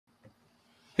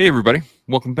Hey, everybody.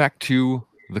 Welcome back to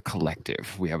The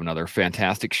Collective. We have another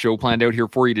fantastic show planned out here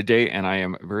for you today, and I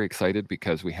am very excited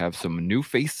because we have some new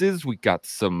faces. We got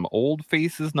some old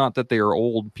faces, not that they are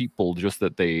old people, just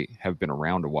that they have been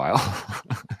around a while.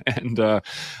 and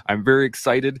I'm very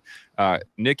excited.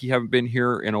 Nick, you haven't been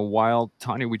here in a while.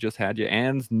 Tanya, we just had you.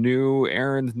 Anne's new.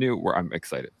 Aaron's new. I'm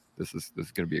excited. This is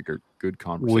going to be a good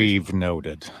conversation. We've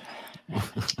noted.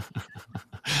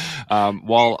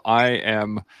 While I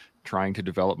am trying to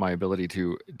develop my ability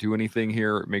to do anything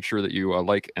here, make sure that you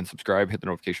like and subscribe, hit the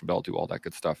notification bell, do all that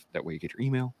good stuff. That way you get your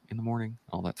email in the morning,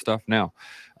 all that stuff. Now,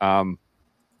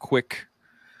 quick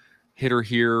hitter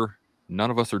here. None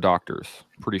of us are doctors,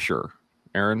 pretty sure.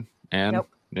 Aaron and Nope.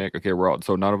 Nick. Okay, we're all,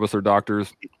 so none of us are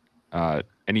doctors.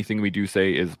 Anything we do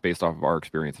say is based off of our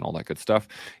experience and all that good stuff.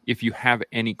 If you have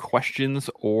any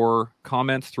questions or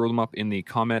comments, throw them up in the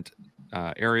comment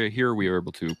area here. We are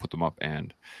able to put them up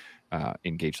and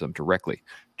engage them directly,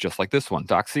 just like this one.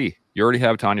 Doc C, you already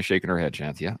have Tanya shaking her head,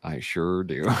 Chance. Yeah, I sure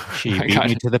do. She beat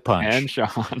me to the punch. And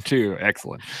Sean too.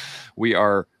 Excellent. We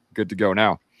are good to go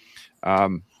now.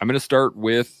 I'm going to start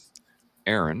with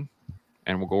Aaron,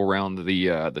 and we'll go around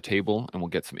the table and we'll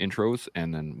get some intros,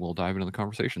 and then we'll dive into the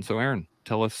conversation. So, Aaron,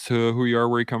 tell us who you are,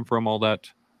 where you come from, all that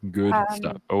good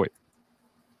stuff. Oh wait,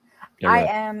 I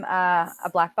am a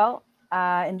black belt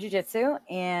in jiu-jitsu,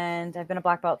 and I've been a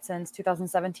black belt since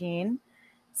 2017.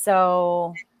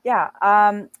 So yeah,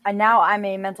 and now I'm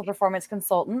a mental performance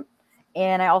consultant,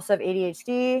 and I also have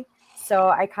ADHD. So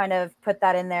I kind of put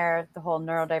that in there, the whole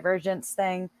neurodivergence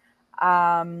thing.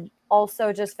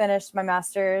 Also just finished my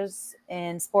master's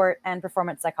in sport and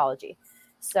performance psychology.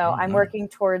 So I'm working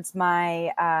towards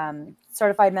my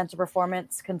certified mental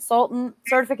performance consultant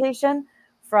certification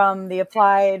from the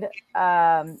Applied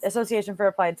Association for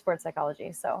Applied Sports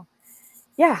Psychology. So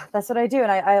yeah, that's what I do.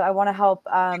 And I want to help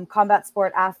combat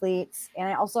sport athletes. And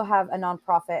I also have a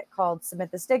nonprofit called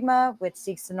Submit the Stigma, which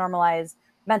seeks to normalize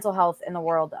mental health in the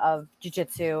world of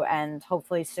jiu-jitsu and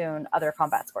hopefully soon other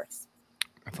combat sports.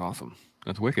 That's awesome.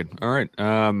 That's wicked. All right.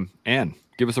 Anne,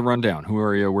 give us a rundown. Who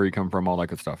are you? Where you come from? All that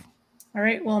good stuff. All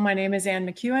right. Well, my name is Anne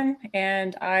McEwen,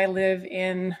 and I live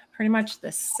in pretty much the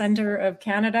center of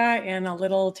Canada in a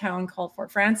little town called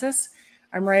Fort Frances.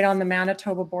 I'm right on the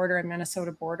Manitoba border and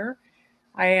Minnesota border.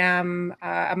 I am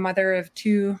a mother of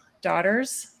 2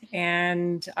 daughters,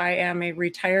 and I am a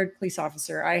retired police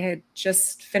officer. I had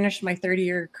just finished my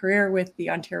 30-year career with the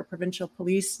Ontario Provincial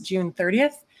Police June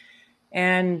 30th,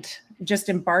 and just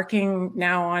embarking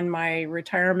now on my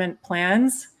retirement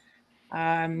plans.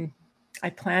 I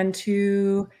plan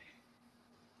to,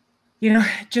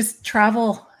 just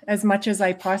travel as much as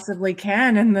I possibly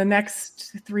can in the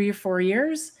next 3 or 4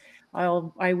 years.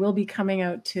 I will be coming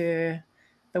out to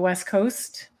the West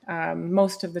Coast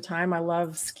most of the time. I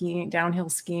love skiing, downhill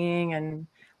skiing, and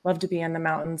love to be in the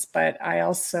mountains, but I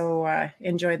also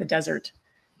enjoy the desert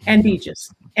and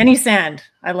beaches. Any sand,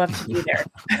 I love to be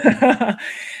there.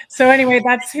 So anyway,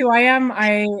 that's who I am.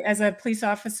 As a police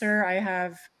officer, I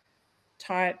have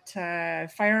taught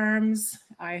firearms.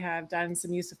 I have done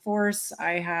some use of force.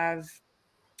 I have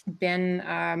been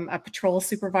a patrol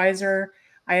supervisor.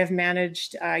 I have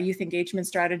managed youth engagement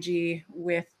strategy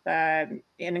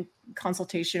in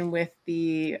consultation with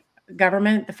the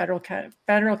government, the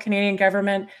federal Canadian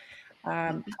government,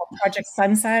 called Project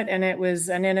Sunset, and it was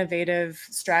an innovative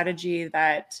strategy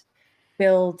that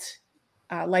built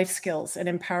life skills and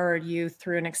empowered youth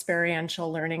through an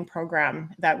experiential learning program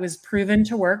that was proven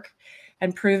to work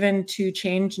and proven to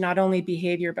change not only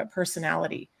behavior, but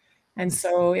personality. And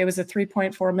so it was a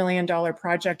 $3.4 million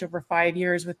project over 5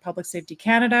 years with Public Safety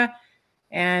Canada.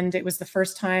 And it was the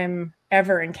first time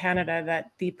ever in Canada that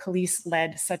the police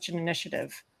led such an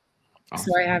initiative.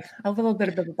 So I have a little bit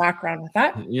of a background with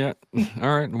that. Yeah.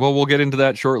 All right. Well, we'll get into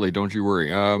that shortly. Don't you worry.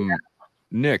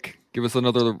 Nick, give us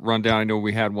another rundown. I know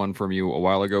we had one from you a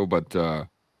while ago, but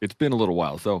it's been a little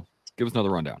while. So give us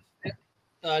another rundown.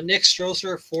 Nick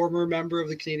Strosser, former member of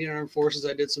the Canadian Armed Forces.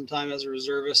 I did some time as a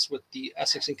reservist with the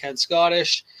Essex and Kent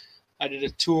Scottish. I did a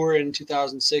tour in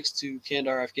 2006 to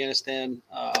Kandahar, Afghanistan.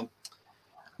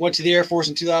 Went to the Air Force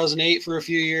in 2008 for a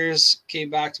few years,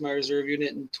 came back to my reserve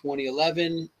unit in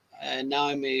 2011, and now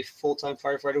I'm a full-time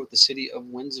firefighter with the city of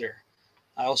Windsor.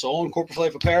 I also own Corporate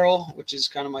Life Apparel, which is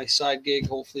kind of my side gig,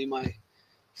 hopefully my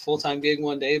full-time gig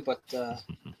one day, but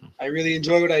I really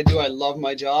enjoy what I do. I love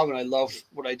my job, and I love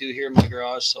what I do here in my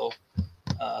garage. So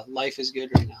life is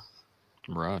good right now.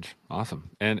 Raj, awesome.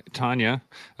 And Tanya,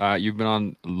 you've been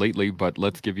on lately, but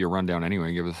let's give you a rundown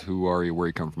anyway. Give us who are you, where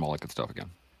you come from, all that good stuff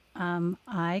again.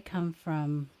 I come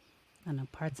from I don't know,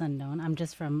 parts unknown. I'm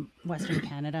just from Western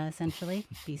Canada, essentially,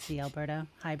 BC, Alberta,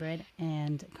 hybrid,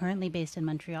 and currently based in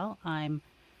Montreal. I'm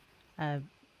a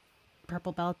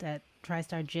purple belt at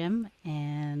TriStar Gym,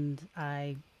 and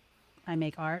I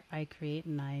make art, I create,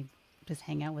 and I just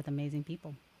hang out with amazing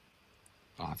people.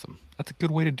 Awesome. That's a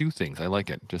good way to do things. I like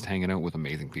it. Just hanging out with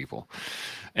amazing people.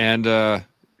 And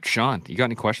Sean, you got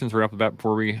any questions right off the bat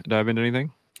before we dive into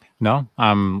anything? No,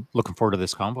 I'm looking forward to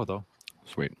this combo though.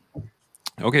 Sweet.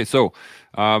 Okay, so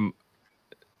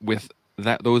with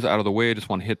those out of the way, I just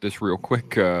want to hit this real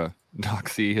quick. Doc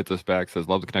C hits us back, says,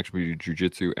 love the connection between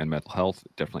jiu-jitsu and mental health.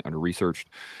 Definitely under-researched.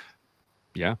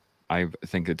 Yeah, I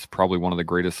think it's probably one of the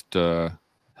greatest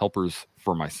helpers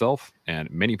for myself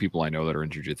and many people I know that are in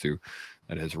jiu-jitsu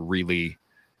that has really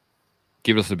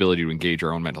given us the ability to engage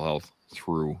our own mental health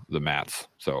through the mats.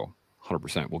 So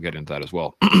 100%, we'll get into that as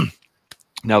well.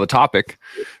 Now, the topic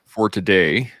for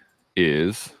today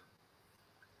is,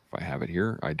 if I have it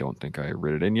here, I don't think I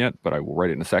read it in yet, but I will write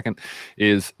it in a second,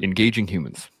 is engaging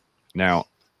humans. Now,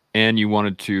 Anne, you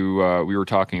wanted to, we were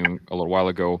talking a little while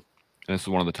ago, and this is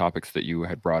one of the topics that you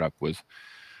had brought up was,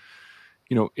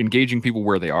 you know, engaging people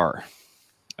where they are.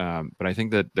 But I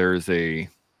think that there's a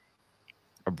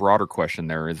broader question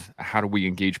there is, how do we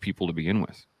engage people to begin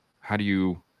with? How do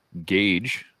you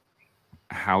gauge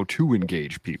how to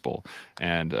engage people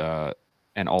and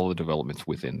all the developments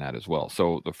within that as well?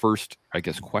 So the first, I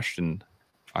guess, question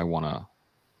I want to,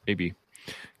 maybe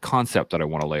concept that I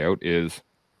want to lay out is,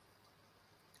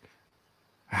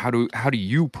 how do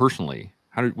you personally,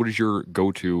 what is your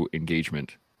go-to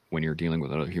engagement when you're dealing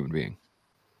with another human being?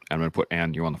 And I'm going to put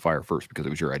Anne, you on the fire first because it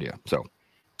was your idea. So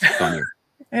it's on you.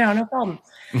 Yeah, no problem.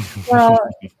 Well,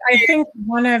 I think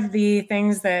one of the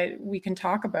things that we can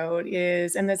talk about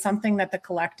is, and that's something that the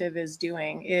collective is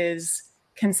doing, is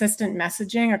consistent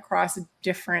messaging across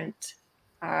different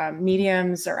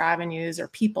mediums or avenues or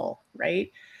people,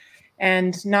 right?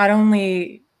 And not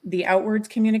only the outwards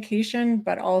communication,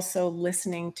 but also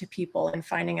listening to people and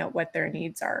finding out what their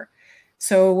needs are.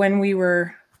 So when we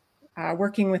were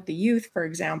working with the youth, for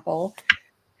example,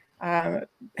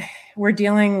 we're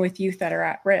dealing with youth that are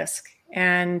at risk,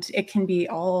 and it can be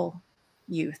all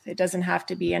youth. It doesn't have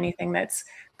to be anything that's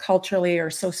culturally or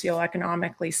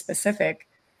socioeconomically specific,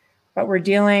 but we're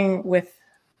dealing with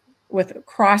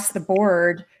across the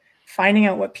board, finding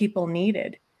out what people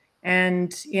needed.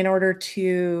 And in order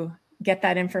to get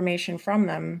that information from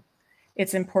them,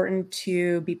 it's important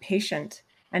to be patient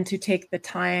and to take the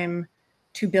time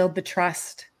to build the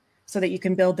trust so that you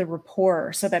can build the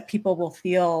rapport, so that people will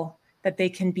feel that they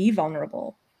can be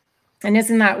vulnerable. And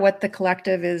isn't that what the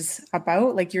collective is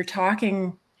about? Like, you're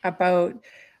talking about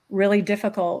really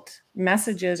difficult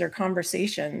messages or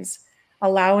conversations,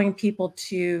 allowing people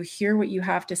to hear what you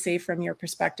have to say from your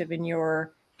perspective and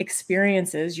your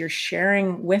experiences. You're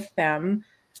sharing with them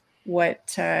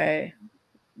what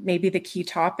maybe the key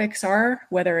topics are,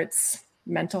 whether it's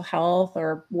mental health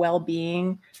or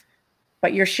well-being,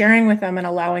 but you're sharing with them and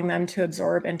allowing them to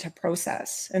absorb and to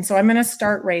process. And so I'm going to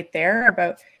start right there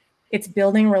about, it's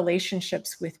building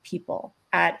relationships with people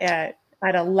at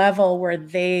a level where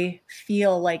they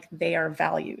feel like they are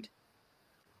valued.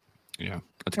 Yeah,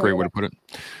 that's a great way to put it.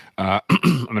 I'm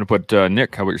going to put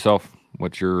Nick. How about yourself?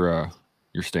 What's your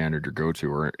standard, your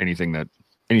go-to, or anything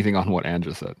on what Anne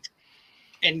just said?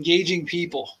 Engaging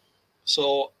people.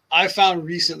 So I found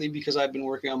recently, because I've been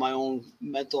working on my own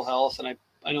mental health, and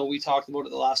I know we talked about it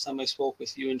the last time I spoke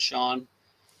with you and Sean,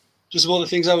 just about the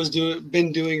things I was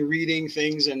been doing, reading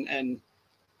things, and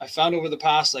I found over the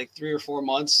past like 3 or 4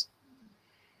 months,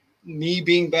 me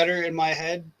being better in my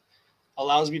head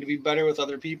allows me to be better with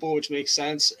other people, which makes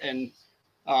sense. And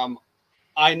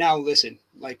I now listen.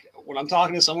 Like, when I'm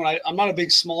talking to someone, I'm not a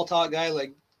big small talk guy,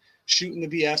 like shooting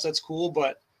the BS. That's cool,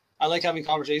 but I like having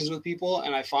conversations with people,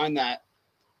 and I find that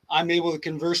I'm able to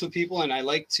converse with people, and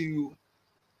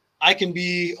I can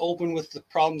be open with the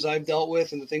problems I've dealt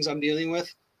with and the things I'm dealing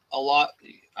with a lot.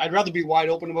 I'd rather be wide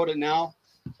open about it now,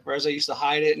 whereas I used to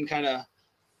hide it and kind of,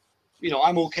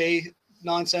 I'm okay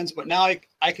nonsense. But now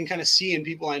I can kind of see in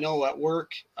people I know at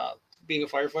work, being a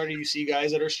firefighter, you see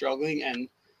guys that are struggling, and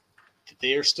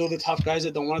they are still the tough guys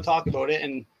that don't want to talk about it.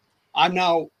 And I'm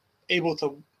now able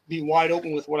to be wide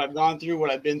open with what I've gone through,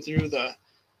 what I've been through, the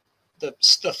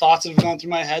thoughts that have gone through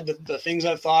my head, the things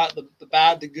I've thought, the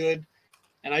bad, the good.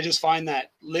 And I just find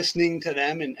that listening to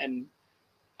them, and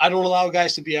I don't allow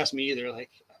guys to BS me either. Like,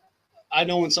 I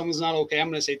know when someone's not okay, I'm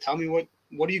going to say, tell me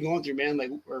what are you going through, man? Like,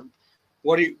 or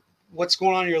what's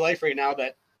going on in your life right now?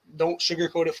 That don't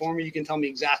sugarcoat it for me. You can tell me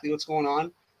exactly what's going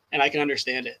on, and I can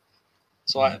understand it.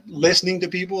 So listening to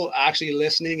people, actually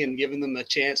listening and giving them a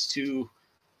chance to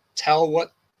tell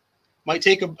what Might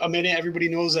take a minute. Everybody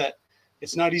knows that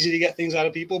it's not easy to get things out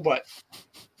of people, but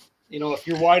if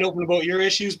you're wide open about your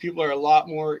issues, people are a lot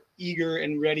more eager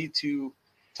and ready to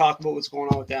talk about what's going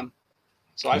on with them.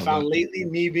 So I found lately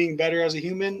me being better as a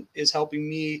human is helping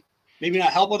me maybe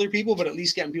not help other people, but at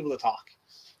least getting people to talk.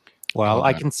 Well,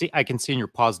 I can see in your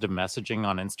positive messaging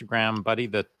on Instagram, buddy,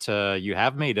 that you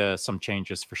have made some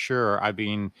changes for sure. I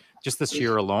mean, just this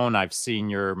year alone, I've seen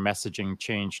your messaging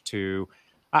change to,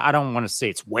 I don't want to say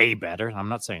it's way better. I'm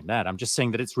not saying that. I'm just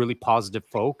saying that it's really positive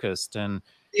focused, and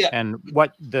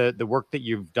what the work that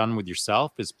you've done with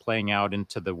yourself is playing out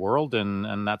into the world,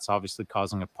 and that's obviously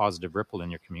causing a positive ripple in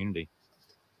your community.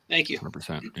 Thank you.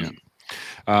 100%.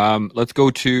 Yeah. Let's go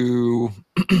to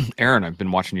Aaron. I've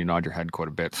been watching you nod your head quite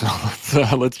a bit,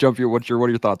 so let's jump here. What are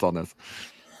your thoughts on this?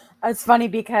 It's funny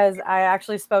because I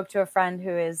actually spoke to a friend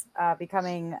who is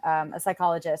becoming a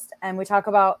psychologist, and we talk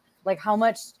about like how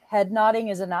much head nodding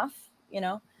is enough,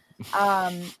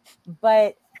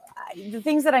 but the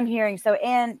things that I'm hearing. So,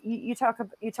 Anne, you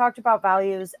talked about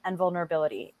values and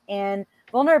vulnerability, and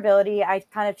vulnerability I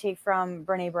kind of take from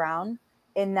Brene Brown,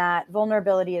 in that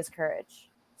vulnerability is courage.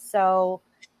 So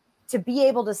to be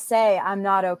able to say I'm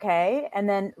not okay and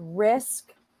then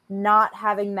risk not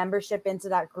having membership into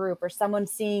that group, or someone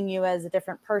seeing you as a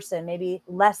different person, maybe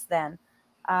less than,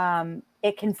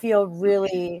 it can feel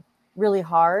really, really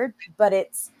hard, but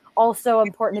it's also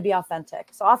important to be authentic.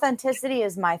 So authenticity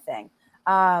is my thing.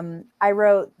 I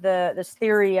wrote this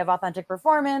theory of authentic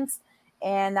performance,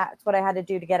 and that's what I had to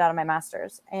do to get out of my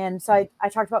master's. And so I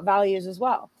talked about values as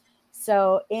well.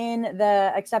 So in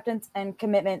the acceptance and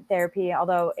commitment therapy,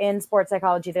 although in sports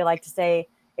psychology, they like to say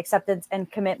acceptance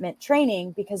and commitment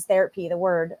training, because therapy, the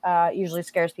word, usually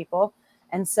scares people.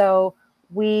 And so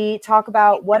we talk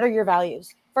about, what are your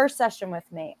values? First session with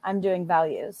me, I'm doing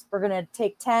values. We're going to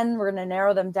take 10, we're going to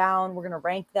narrow them down, we're going to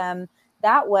rank them.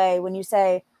 That way, when you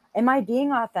say, am I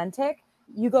being authentic?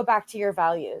 You go back to your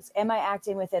values. Am I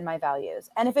acting within my values?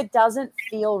 And if it doesn't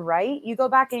feel right, you go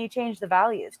back and you change the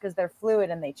values, because they're fluid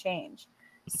and they change.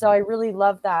 So I really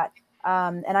love that.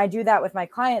 And I do that with my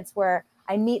clients, where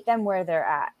I meet them where they're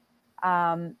at.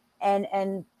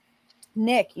 And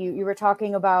Nick, you were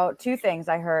talking about two things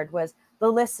I heard was the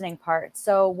listening part.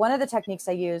 So one of the techniques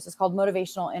I use is called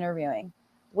motivational interviewing,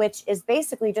 which is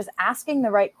basically just asking the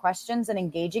right questions and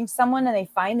engaging someone, and they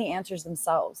find the answers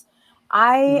themselves.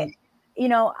 I'm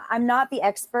not the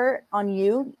expert on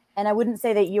you, and I wouldn't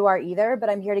say that you are either, but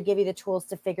I'm here to give you the tools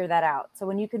to figure that out. So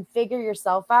when you can figure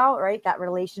yourself out, right, that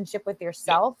relationship with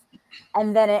yourself,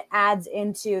 and then it adds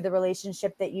into the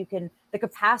relationship that you can, the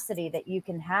capacity that you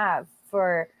can have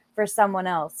for someone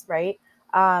else, right?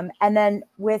 And then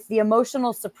with the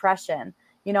emotional suppression,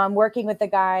 I'm working with a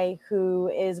guy who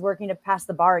is working to pass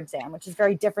the bar exam, which is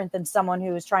very different than someone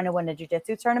who is trying to win a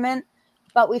jiu-jitsu tournament.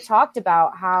 But we talked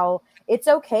about how it's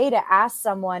okay to ask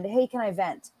someone, hey, can I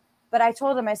vent? But I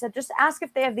told him, I said, just ask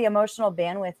if they have the emotional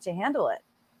bandwidth to handle it.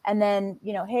 And then,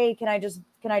 hey, can I just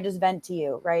vent to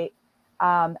you, right?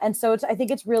 And so I think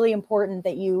it's really important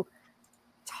that you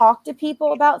talk to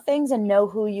people about things and know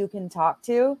who you can talk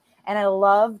to. And I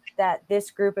love that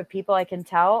this group of people, I can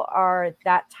tell, are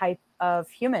that type of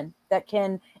human that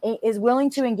is willing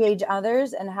to engage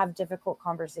others and have difficult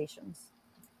conversations.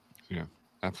 Yeah,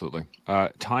 absolutely.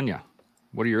 Tanya,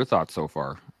 what are your thoughts so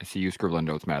far? I see you scribbling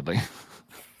notes madly.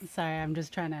 Sorry, I'm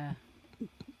just trying to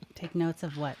take notes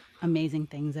of what amazing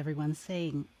things everyone's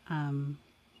saying.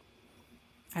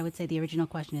 I would say the original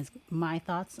question is my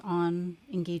thoughts on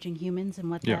engaging humans and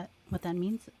what that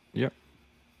means. Yep.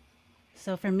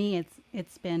 So for me,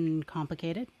 it's been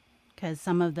complicated, because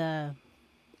some of the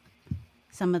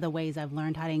ways I've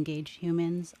learned how to engage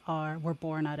humans were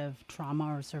born out of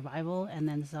trauma or survival, and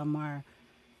then some are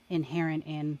inherent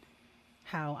in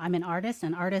how I'm an artist,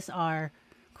 and artists are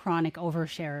chronic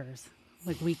oversharers.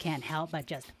 Like, we can't help but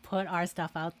just put our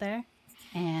stuff out there.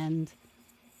 And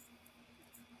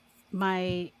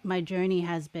my journey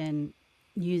has been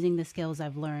using the skills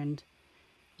I've learned,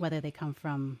 whether they come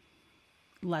from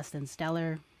less than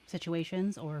stellar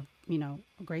situations or,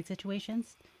 great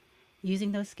situations,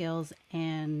 using those skills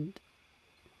and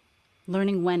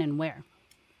learning when and where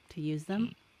to use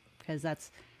them, because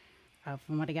that's,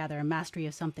 from what I gather, a mastery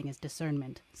of something is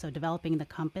discernment. So developing the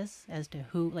compass as to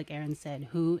who, like Aaron said,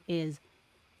 who is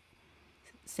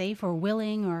safe or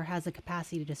willing or has the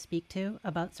capacity to speak to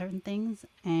about certain things,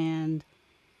 and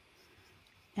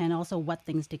also what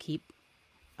things to keep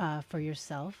for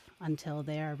yourself until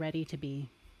they are ready to be,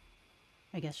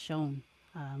 I guess, shown.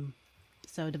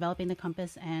 So developing the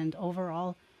compass, and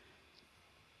overall,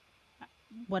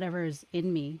 whatever is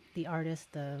in me, the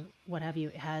artist, the what have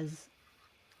you, has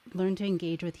learned to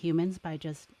engage with humans by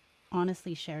just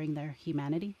honestly sharing their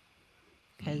humanity,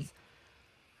 because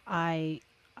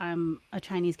I'm a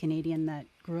Chinese Canadian that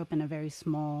grew up in a very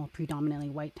small, predominantly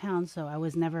white town, so I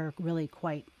was never really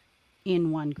quite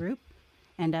in one group.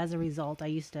 And as a result, I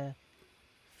used to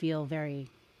feel very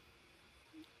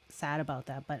sad about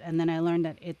that. And then I learned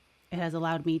that it has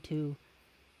allowed me to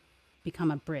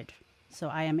become a bridge. So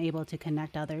I am able to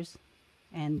connect others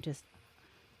and just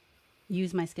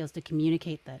use my skills to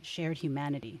communicate that shared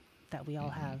humanity that we all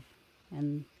have.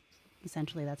 And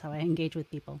essentially that's how I engage with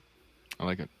people. I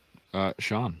like it.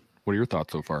 Sean, what are your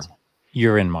thoughts so far?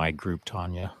 You're in my group,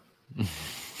 Tanya.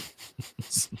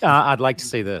 I'd like to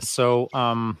say this. So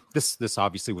this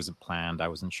obviously wasn't planned. I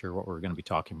wasn't sure what we were going to be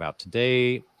talking about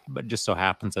today, but it just so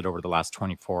happens that over the last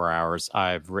 24 hours,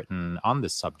 I've written on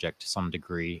this subject to some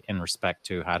degree in respect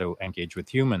to how to engage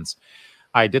with humans.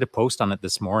 I did a post on it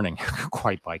this morning,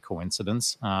 quite by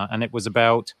coincidence, and it was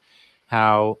about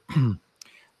how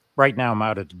right now I'm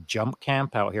out at a jump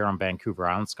camp out here on Vancouver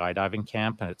Island, skydiving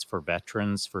camp, and it's for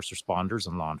veterans, first responders,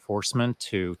 and law enforcement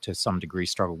who to some degree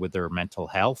struggle with their mental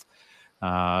health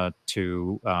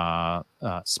to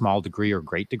small degree or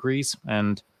great degrees.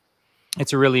 And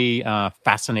it's a really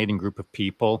fascinating group of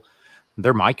people.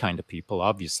 They're my kind of people,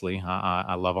 obviously.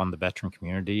 I love on the veteran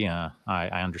community. I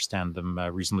understand them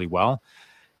reasonably well.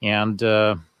 And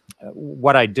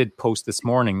what I did post this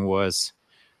morning was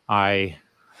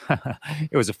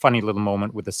it was a funny little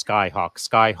moment with the Skyhawk.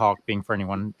 Skyhawk, being, for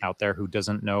anyone out there who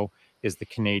doesn't know, is the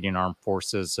Canadian Armed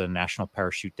Forces National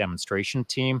Parachute Demonstration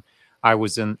Team. I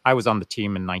was on the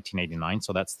team in 1989,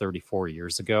 so that's 34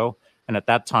 years ago. And at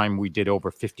that time, we did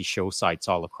over 50 show sites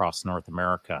all across North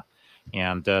America.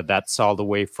 And that's all the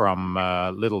way from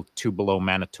little Tupelo,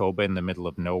 Manitoba, in the middle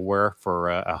of nowhere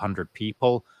for 100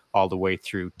 people, all the way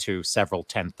through to several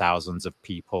 10,000s of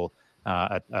people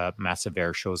at massive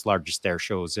air shows, largest air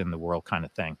shows in the world kind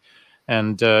of thing.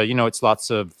 And, it's lots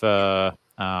of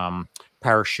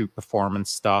parachute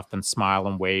performance stuff and smile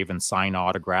and wave and sign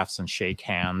autographs and shake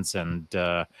hands and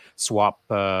swap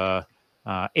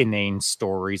inane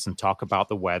stories and talk about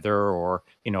the weather, or,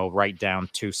 right down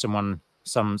to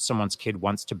someone's kid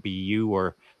wants to be you,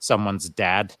 or someone's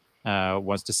dad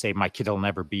wants to say, my kid will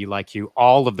never be like you.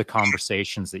 All of the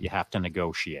conversations that you have to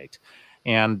negotiate.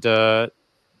 And,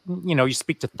 you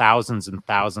speak to thousands and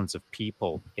thousands of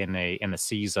people in a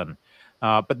season.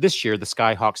 But this year, the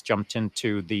Skyhawks jumped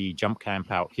into the jump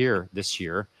camp out here this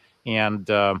year. And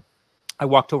I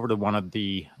walked over to one of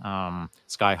the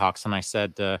Skyhawks and I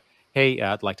said, hey,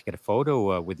 I'd like to get a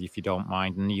photo with you if you don't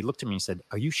mind. And he looked at me and said,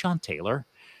 are you Sean Taylor?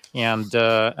 And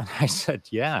I said,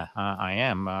 yeah, I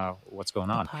am. What's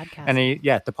going on? And the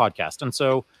podcast. And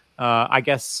so I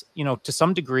guess, to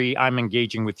some degree, I'm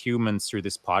engaging with humans through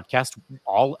this podcast,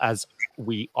 all as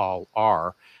we all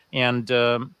are. And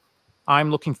I'm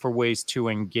looking for ways to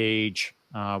engage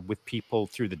with people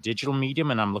through the digital medium,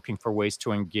 and I'm looking for ways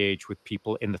to engage with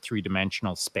people in the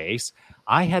three-dimensional space.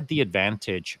 I had the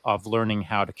advantage of learning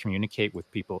how to communicate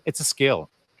with people. It's a skill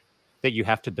that you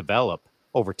have to develop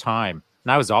over time.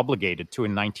 And I was obligated to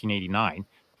in 1989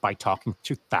 by talking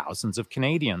to thousands of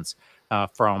Canadians,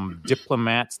 from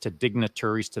diplomats to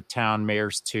dignitaries to town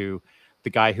mayors to the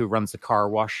guy who runs the car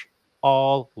wash,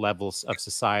 all levels of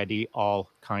society, all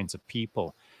kinds of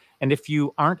people. And if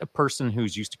you aren't a person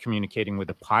who's used to communicating with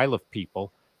a pile of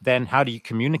people, then how do you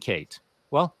communicate?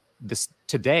 Well,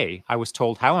 today I was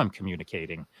told how I'm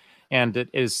communicating. And it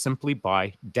is simply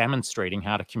by demonstrating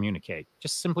how to communicate.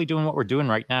 Just simply doing what we're doing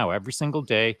right now. Every single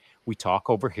day, we talk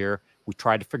over here. We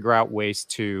try to figure out ways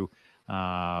to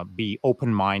be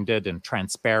open-minded and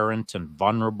transparent and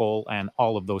vulnerable and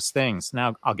all of those things.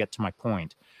 Now, I'll get to my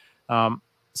point.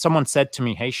 Someone said to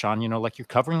me, hey, Sean, like you're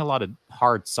covering a lot of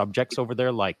hard subjects over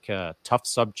there, like tough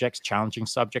subjects, challenging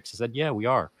subjects. I said, yeah, we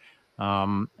are.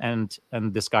 And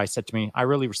this guy said to me, I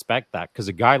really respect that, because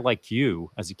a guy like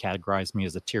you, as he categorized me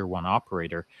as a tier 1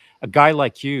 operator, a guy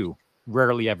like you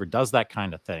rarely ever does that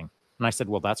kind of thing. And I said,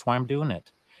 well, that's why I'm doing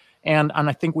it. And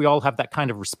I think we all have that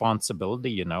kind of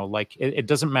responsibility, like it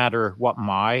doesn't matter what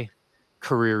my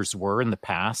careers were in the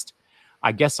past.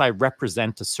 I guess I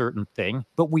represent a certain thing,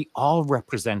 but we all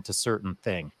represent a certain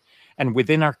thing. And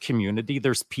within our community,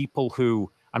 there's people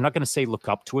who, I'm not going to say look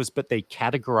up to us, but they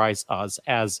categorize us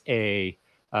as a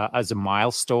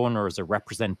milestone or as a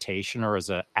representation or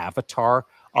as an avatar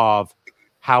of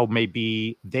how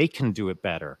maybe they can do it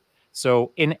better.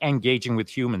 So in engaging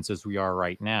with humans as we are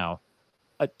right now,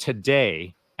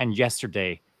 today and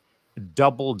yesterday,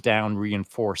 double down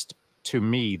reinforced to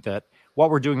me that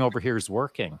what we're doing over here is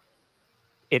working.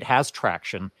 It has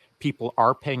traction. People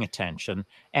are paying attention.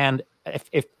 And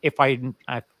if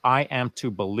I am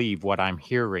to believe what I'm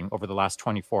hearing over the last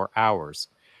 24 hours,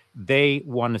 they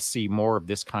want to see more of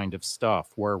this kind of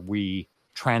stuff where we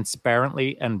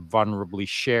transparently and vulnerably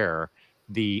share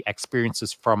the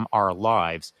experiences from our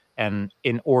lives, and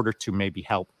in order to maybe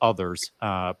help others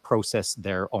process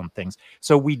their own things.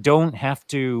 So we don't have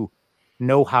to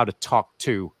know how to talk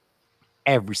to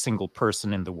every single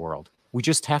person in the world. We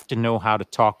just have to know how to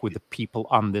talk with the people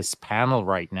on this panel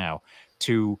right now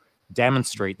to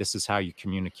demonstrate this is how you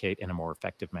communicate in a more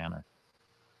effective manner.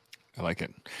 I like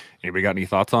it. Anybody got any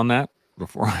thoughts on that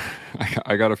before?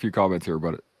 I got a few comments here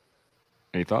about it.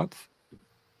 Any thoughts?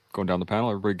 Going down the panel,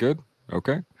 everybody good?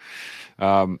 Okay.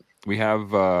 We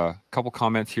have a couple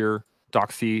comments here.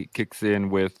 Doc C kicks in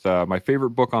with my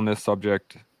favorite book on this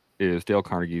subject is Dale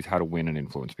Carnegie's How to Win and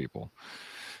Influence People.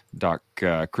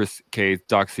 Chris K.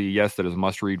 Doc C, yes, that is a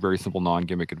must read, very simple,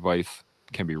 non-gimmick advice.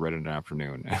 Can be read in an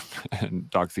afternoon. And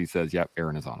Doc C says, yep,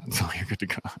 Aaron is on it. So you're good to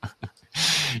go.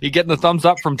 You getting the thumbs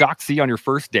up from Doc C on your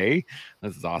first day?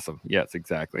 This is awesome. Yes,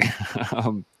 exactly.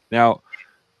 Now,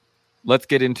 let's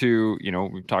get into,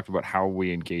 we've talked about how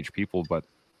we engage people, but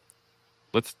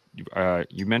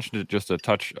you mentioned it just a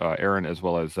touch, Aaron, as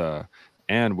well as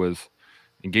Anne, was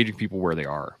engaging people where they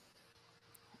are.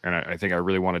 And I think I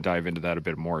really want to dive into that a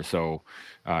bit more. So,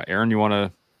 Aaron, you want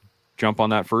to jump on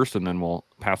that first, and then we'll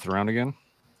pass it around again?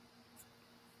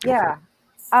 Yeah.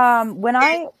 When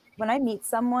I meet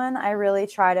someone, I really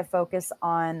try to focus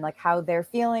on like how they're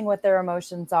feeling, what their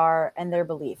emotions are, and their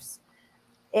beliefs.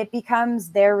 It becomes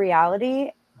their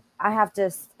reality. I have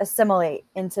to assimilate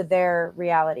into their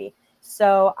reality.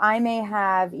 So I may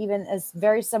have even a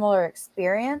very similar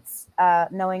experience,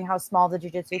 knowing how small the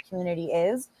jiu-jitsu community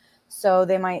is. So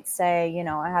they might say,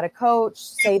 I had a coach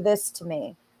say this to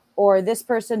me, or this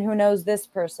person who knows this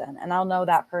person, and I'll know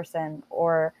that person,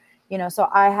 or, so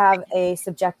I have a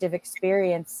subjective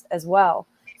experience as well.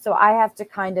 So I have to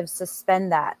kind of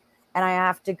suspend that, and I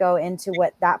have to go into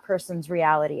what that person's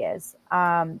reality is.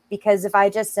 Because if I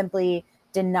just simply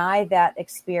deny that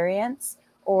experience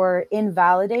or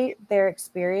invalidate their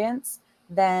experience,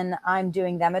 then I'm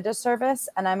doing them a disservice.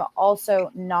 And I'm also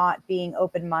not being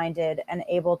open-minded and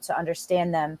able to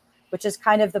understand them, which is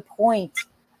kind of the point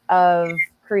of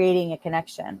creating a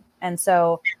connection. And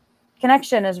so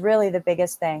connection is really the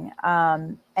biggest thing.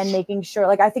 And making sure,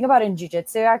 like I think about in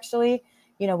jiu-jitsu, actually,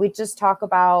 we just talk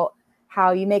about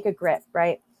how you make a grip,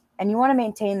 right? And you want to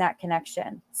maintain that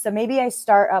connection. So maybe I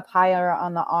start up higher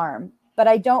on the arm, but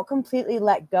I don't completely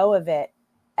let go of it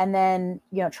and then,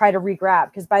 try to re-grab,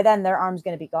 because by then their arm's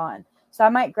going to be gone. So I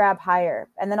might grab higher,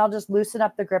 and then I'll just loosen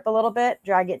up the grip a little bit,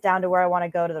 drag it down to where I want to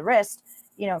go to the wrist,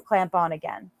 clamp on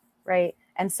again, right?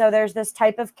 And so there's this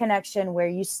type of connection where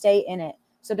you stay in it.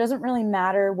 So it doesn't really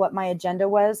matter what my agenda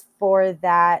was for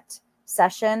that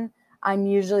session. I'm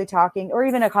usually talking, or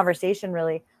even a conversation,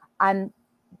 really. I'm,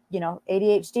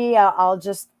 ADHD, I'll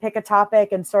just pick a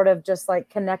topic and sort of just like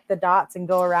connect the dots and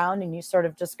go around, and you sort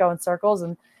of just go in circles,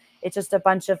 and it's just a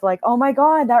bunch of like, oh my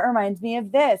God, that reminds me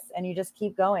of this. And you just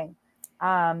keep going.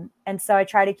 And so I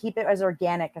try to keep it as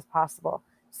organic as possible.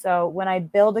 So when I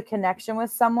build a connection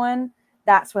with someone,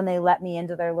 that's when they let me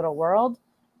into their little world.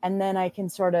 And then I can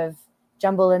sort of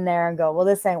jumble in there and go, well,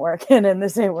 this ain't working and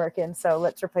this ain't working. So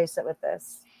let's replace it with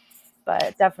this.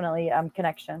 But definitely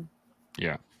connection.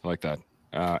 Yeah, I like that.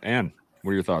 Anne,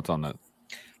 what are your thoughts on that?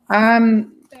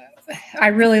 I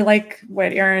really like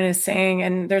what Aaron is saying,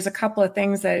 and there's a couple of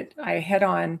things that I hit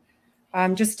on.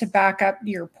 Just to back up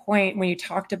your point, when you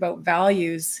talked about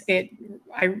values,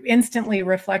 I instantly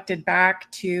reflected back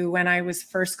to when I was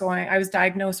I was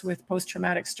diagnosed with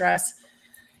post-traumatic stress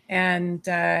and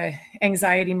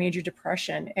anxiety, major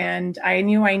depression. And I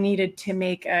knew I needed to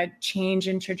make a change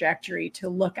in trajectory to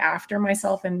look after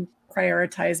myself and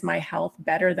prioritize my health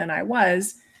better than I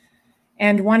was.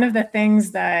 And one of the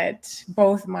things that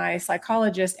both my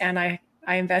psychologist and I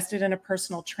invested in a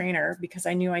personal trainer because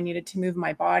I knew I needed to move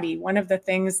my body. One of the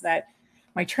things that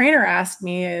my trainer asked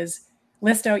me is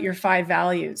list out your 5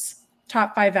 values,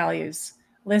 top 5 values,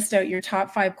 list out your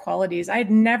top 5 qualities. I'd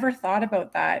never thought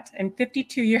about that. In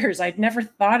 52 years, I'd never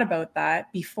thought about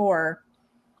that before,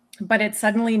 but it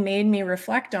suddenly made me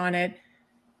reflect on it.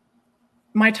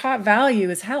 My top value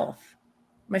is health.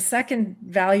 My second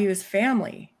value is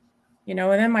family. And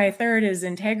then my third is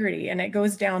integrity, and it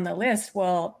goes down the list.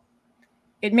 Well,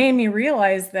 it made me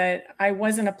realize that I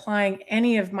wasn't applying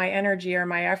any of my energy or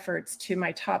my efforts to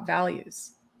my top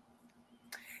values.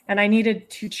 And I needed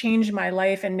to change my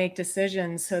life and make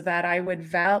decisions so that I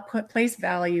would place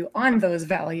value on those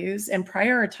values and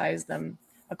prioritize them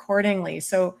accordingly.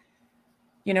 So,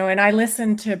 and I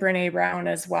listened to Brené Brown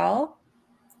as well.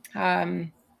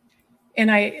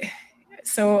 I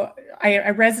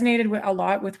resonated with a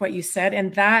lot with what you said,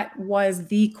 and that was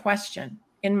the question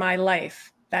in my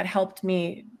life that helped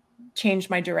me change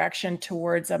my direction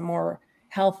towards a more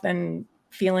health and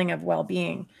feeling of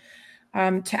well-being.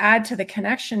 To add to the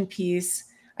connection piece,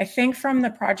 I think from the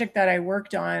project that I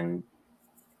worked on,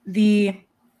 the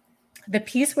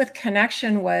piece with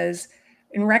connection was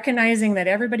in recognizing that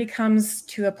everybody comes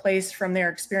to a place from their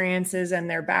experiences and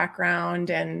their background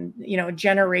and,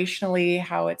 generationally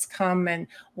how it's come and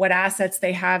what assets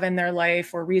they have in their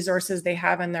life or resources they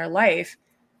have in their life.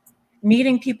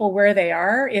 Meeting people where they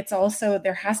are, it's also,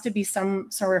 there has to be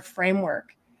some sort of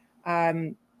framework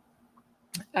that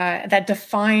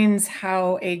defines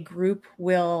how a group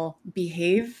will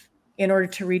behave in order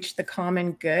to reach the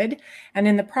common good. And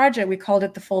in the project, we called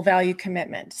it the full value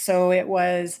commitment. So it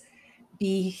was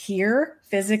be here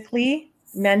physically,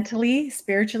 mentally,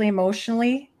 spiritually,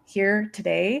 emotionally, here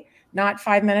today, not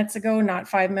 5 minutes ago, not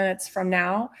 5 minutes from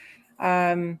now.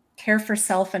 Care for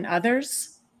self and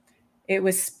others. It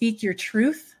was speak your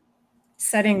truth,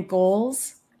 setting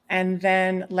goals, and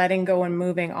then letting go and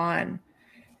moving on.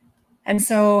 And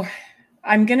so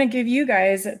I'm going to give you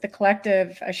guys at the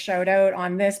collective a shout out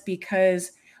on this,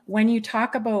 because when you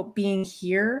talk about being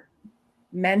here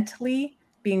mentally,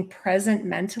 being present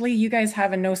mentally, you guys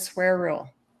have a no swear rule.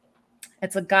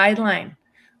 It's a guideline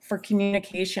for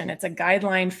communication. It's a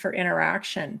guideline for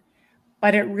interaction,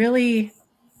 but it really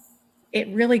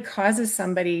causes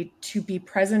somebody to be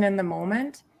present in the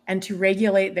moment and to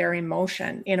regulate their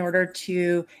emotion in order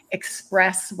to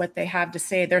express what they have to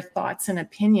say, their thoughts and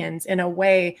opinions, in a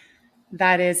way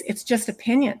that it's just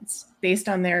opinions based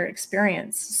on their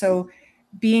experience. So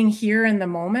being here in the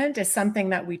moment is something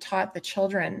that we taught the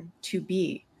children to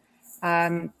be.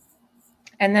 And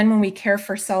then when we care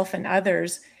for self and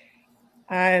others,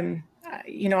 I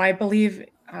believe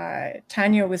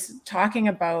Tanya was talking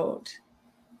about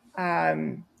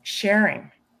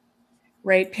sharing,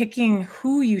 right? Picking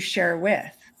who you share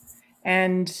with.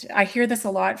 And I hear this a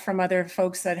lot from other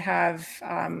folks that have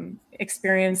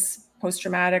experienced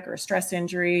post-traumatic or stress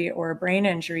injury or a brain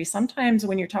injury. Sometimes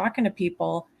when you're talking to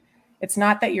people, it's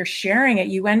not that you're sharing it.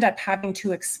 You end up having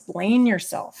to explain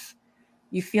yourself.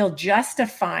 You feel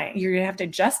justifying. You have to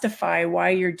justify why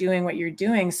you're doing what you're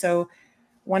doing. So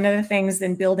one of the things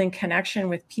in building connection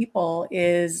with people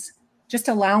is just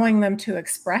allowing them to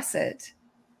express it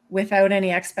without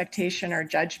any expectation or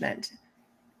judgment,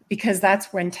 because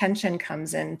that's when tension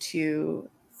comes into,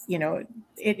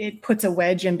 it puts a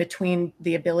wedge in between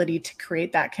the ability to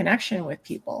create that connection with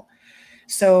people.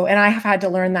 So, and I have had to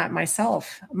learn that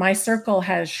myself. My circle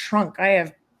has shrunk. I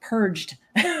have purged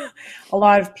a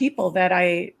lot of people that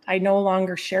I no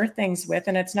longer share things with.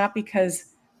 And it's not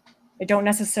because I don't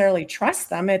necessarily trust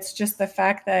them. It's just the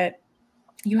fact that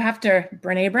you have to,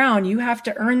 Brene Brown, you have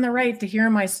to earn the right to hear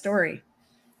my story.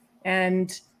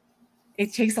 And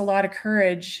it takes a lot of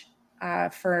courage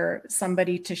for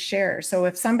somebody to share. So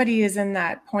if somebody is in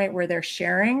that point where they're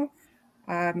sharing,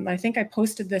 I think I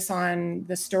posted this on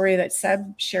the story that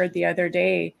Seb shared the other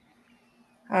day.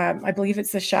 I believe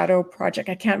it's the Shadow Project.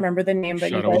 I can't remember the name, but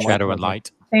Shadow and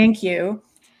Light. Thank you.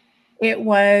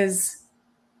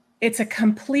 It's a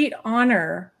complete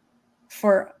honor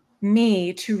for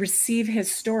me to receive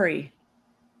his story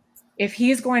if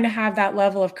he's going to have that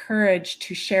level of courage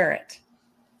to share it.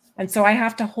 And so I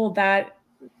have to hold that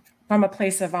from a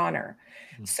place of honor.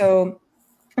 Mm-hmm. So,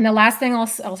 and the last thing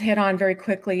I'll hit on very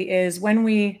quickly is when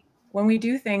we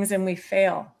do things and we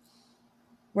fail,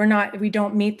 we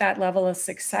don't meet that level of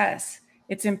success.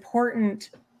 It's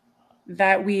important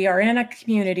that we are in a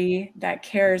community that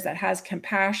cares, that has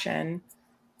compassion,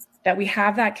 that we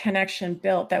have that connection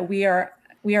built, that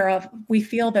we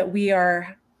feel that we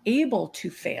are able to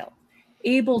fail,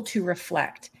 able to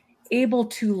reflect, able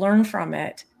to learn from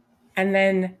it. And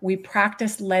then we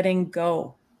practice letting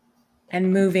go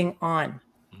and moving on.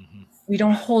 Mm-hmm. We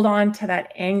don't hold on to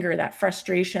that anger, that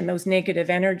frustration, those negative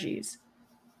energies.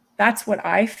 That's what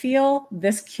I feel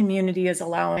this community is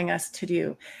allowing us to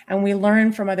do. And we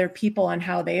learn from other people on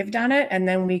how they've done it. And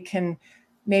then we can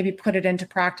maybe put it into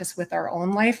practice with our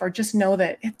own life, or just know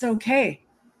that it's okay.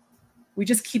 We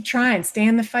just keep trying, stay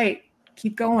in the fight,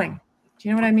 keep going. Do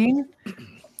you know what I mean?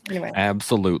 Anyway.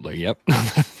 Absolutely. Yep.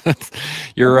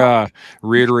 You're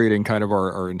reiterating kind of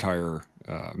our entire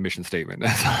mission statement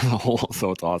as a whole. So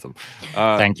it's awesome.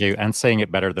 Thank you. And saying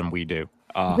it better than we do.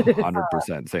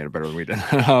 100% saying it better than we did.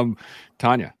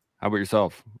 Tanya, how about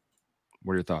yourself?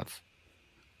 What are your thoughts?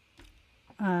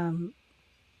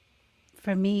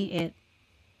 For me,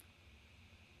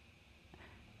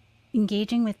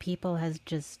 engaging with people has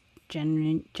just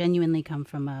genuinely come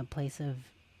from a place of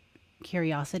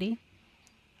curiosity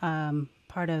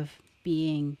part of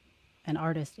being an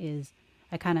artist is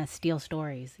I kind of steal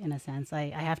stories in a sense. I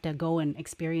have to go and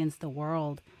experience the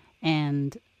world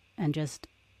and just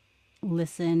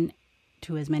listen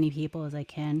to as many people as I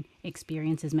can,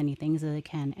 experience as many things as I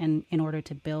can, and in order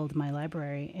to build my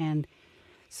library. And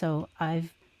so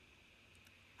I've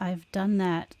done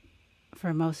that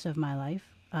for most of my life.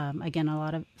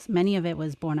 Again, many of it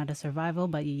was born out of survival,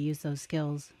 but you use those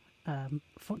skills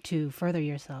to further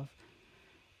yourself.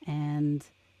 And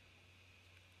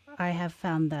I have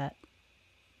found that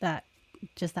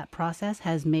just that process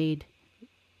has made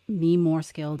me more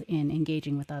skilled in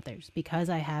engaging with others because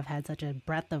I have had such a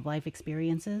breadth of life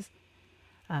experiences.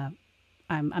 I'm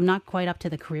not quite up to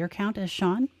the career count as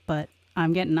Sean, but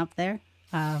I'm getting up there.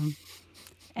 And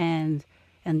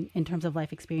in terms of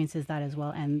life experiences, that as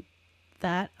well. And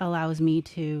that allows me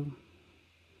to,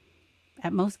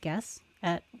 at most, guess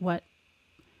at what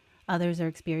others are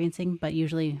experiencing, but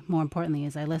usually, more importantly,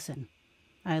 is I listen.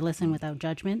 I listen without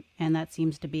judgment, and that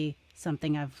seems to be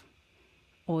something I've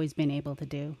always been able to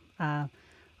do.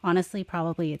 Honestly,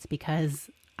 probably it's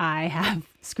because I have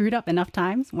screwed up enough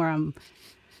times where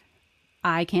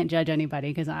I can't judge anybody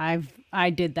because I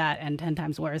did that and 10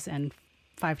 times worse and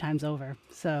 5 times over.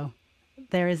 So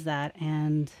there is that.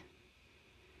 And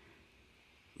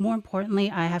more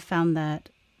importantly, I have found that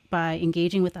by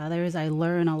engaging with others, I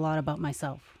learn a lot about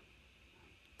myself.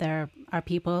 There are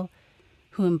people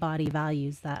who embody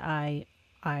values that I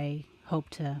hope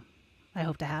to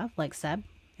have, like Seb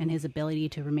and his ability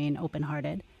to remain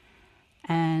open-hearted.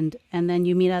 And then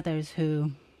you meet others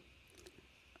who,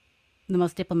 the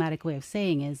most diplomatic way of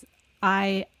saying is,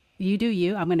 you do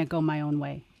you, I'm going to go my own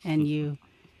way. And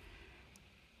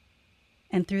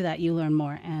through that you learn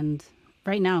more. And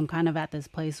right now I'm kind of at this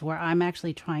place where I'm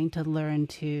actually trying to learn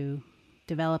to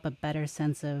develop a better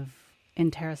sense of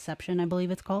interoception, I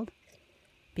believe it's called,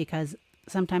 because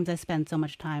sometimes I spend so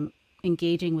much time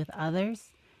engaging with others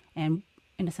and,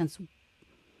 in a sense,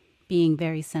 being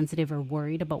very sensitive or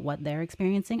worried about what they're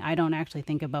experiencing. I don't actually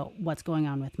think about what's going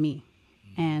on with me.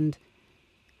 And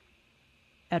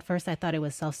at first I thought it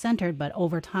was self-centered, but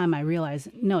over time I realized,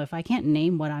 no, if I can't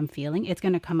name what I'm feeling, it's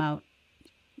going to come out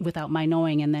without my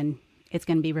knowing, and then it's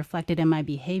going to be reflected in my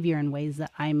behavior in ways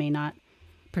that I may not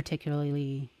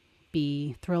particularly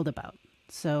be thrilled about.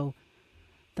 So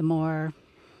the more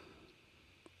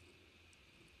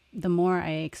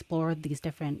I explore these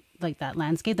different, like that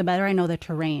landscape, the better I know the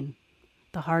terrain,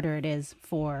 the harder it is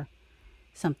for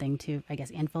something to, I guess,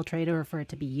 infiltrate or for it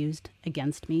to be used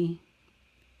against me.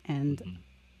 And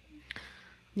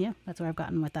yeah, that's where I've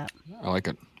gotten with that. I like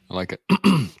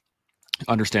it.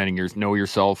 Understanding know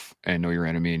yourself and know your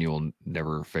enemy, and you will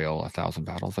never fail 1,000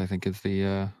 battles, I think is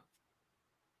the,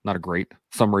 not a great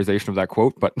summarization of that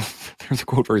quote, but there's a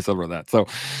quote very similar to that. So,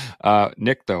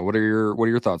 Nick, though, what are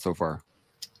your thoughts so far?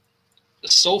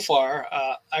 So far,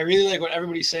 I really like what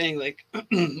everybody's saying. Like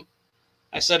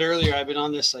I said earlier, I've been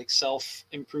on this like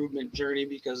self-improvement journey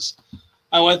because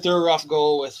I went through a rough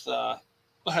go with, I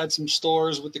had some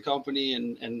stores with the company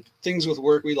and things with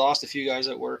work. We lost a few guys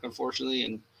at work, unfortunately,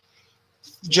 and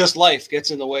just life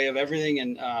gets in the way of everything.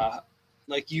 And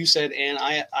like you said, Anne,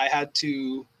 I had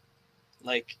to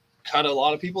like cut a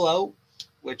lot of people out,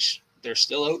 which they're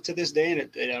still out to this day,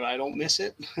 and I don't miss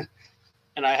it.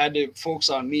 And I had to focus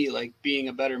on me, like being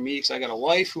a better me, because I got a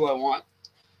wife who I want,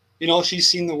 she's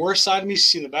seen the worst side of me. She's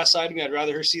seen the best side of me. I'd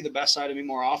rather her see the best side of me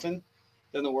more often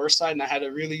than the worst side. And I had to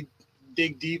really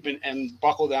dig deep and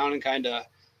buckle down and kind of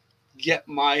get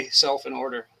myself in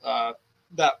order.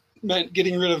 That meant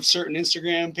getting rid of certain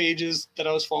Instagram pages that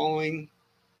I was following.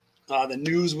 The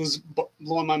news was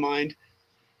blowing my mind.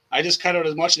 I just cut out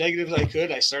as much negative as I could.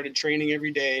 I started training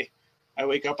every day. I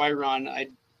wake up, I run.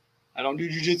 I don't do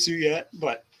jiu-jitsu yet,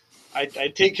 but I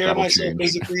take care of myself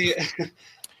physically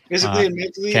and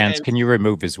mentally. Can you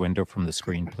remove his window from the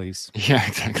screen, please? Yeah,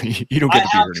 exactly. You don't get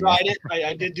I have tried it.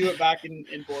 I did do it back in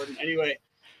Borden. Anyway,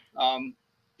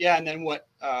 yeah, and then what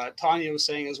Tanya was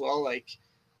saying as well, like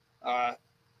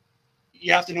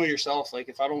you have to know yourself. Like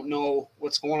if I don't know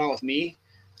what's going on with me,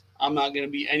 I'm not going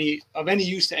to be any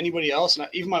use to anybody else. And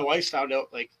even my wife found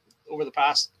out, like over the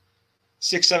past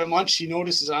 6-7 months, she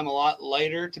notices I'm a lot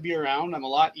lighter to be around. I'm a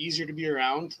lot easier to be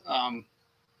around.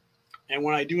 And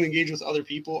when I do engage with other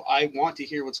people, I want to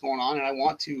hear what's going on, and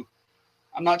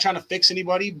I'm not trying to fix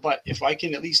anybody, but if I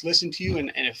can at least listen to you,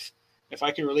 and if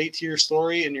I can relate to your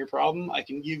story and your problem, I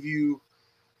can give you,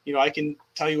 I can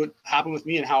tell you what happened with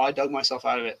me and how I dug myself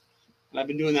out of it. And I've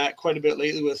been doing that quite a bit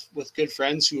lately with good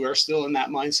friends who are still in that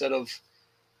mindset of,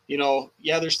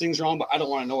 yeah, there's things wrong, but I don't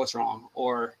want to know what's wrong.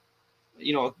 Or,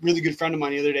 a really good friend of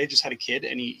mine the other day just had a kid,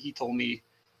 and he told me,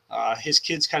 his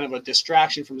kid's kind of a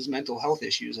distraction from his mental health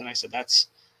issues. And I said, that's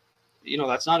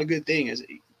not a good thing.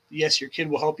 Yes, your kid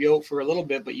will help you out for a little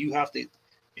bit, but you have to,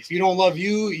 if you don't love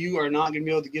you, you are not going to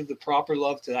be able to give the proper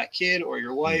love to that kid or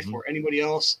your wife or anybody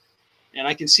else. And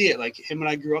I can see it. Like, him and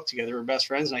I grew up together, we're best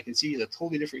friends, and I can see he's a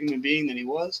totally different human being than he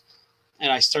was.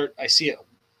 And I see it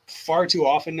far too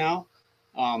often now.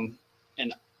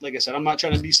 And like I said, I'm not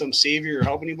trying to be some savior or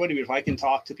help anybody, but if I can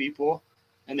talk to people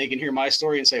and they can hear my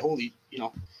story and say, holy,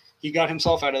 he got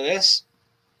himself out of this,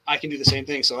 I can do the same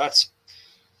thing. So that's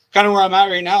kind of where I'm at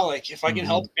right now. Like, if I can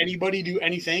help anybody do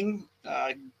anything,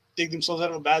 dig themselves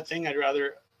out of a bad thing, I'd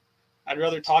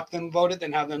rather talk to them about it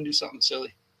than have them do something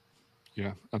silly.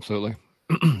 Yeah, absolutely.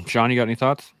 Sean, you got any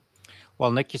thoughts?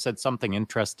 Well, Nick, you said something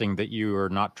interesting, that you are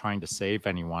not trying to save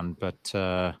anyone, but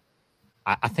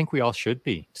I think we all should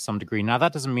be to some degree. Now,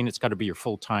 that doesn't mean it's got to be your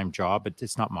full-time job.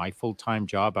 It's not my full-time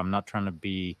job. I'm not trying to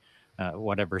be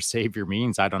whatever savior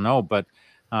means. I don't know. But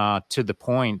to the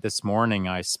point, this morning,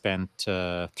 I spent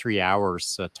 3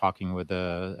 hours talking with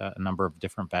a number of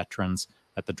different veterans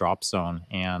at the drop zone.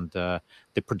 And the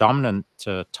predominant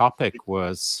topic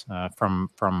was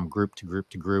from group to group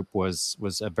to group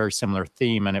was a very similar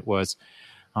theme. And it was,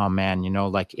 oh man,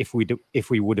 like if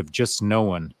we would have just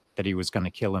known that he was going to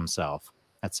kill himself,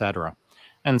 etc.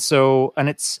 And so, and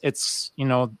it's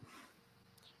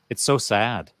so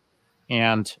sad.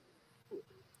 And,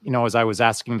 as I was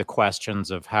asking the questions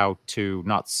of how to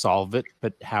not solve it,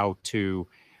 but how to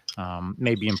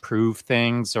maybe improve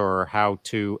things, or how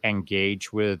to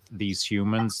engage with these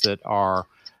humans that are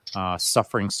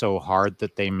suffering so hard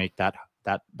that they make that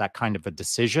kind of a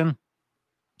decision.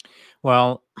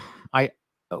 Well,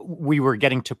 we were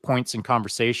getting to points in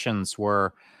conversations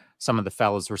where some of the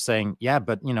fellows were saying, yeah,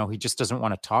 but he just doesn't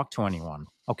want to talk to anyone.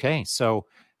 Okay, so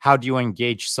how do you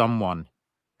engage someone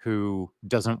who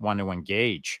doesn't want to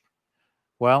engage?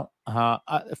 Well,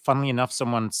 funnily enough,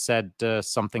 someone said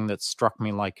something that struck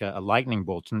me like a lightning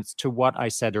bolt, and it's to what I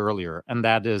said earlier, and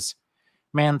that is,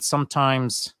 man,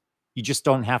 sometimes you just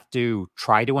don't have to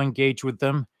try to engage with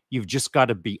them. You've just got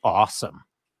to be awesome,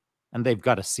 and they've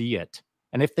got to see it.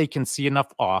 And if they can see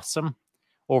enough awesome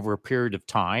over a period of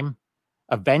time,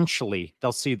 eventually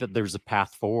they'll see that there's a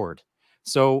path forward.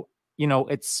 So,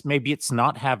 it's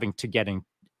not having to get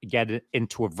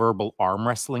into a verbal arm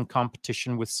wrestling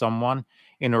competition with someone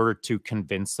in order to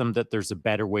convince them that there's a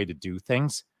better way to do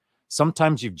things.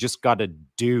 Sometimes you've just got to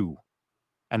do,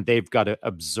 and they've got to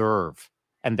observe,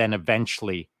 and then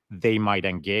eventually they might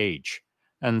engage.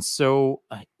 And so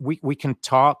we can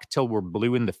talk till we're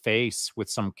blue in the face with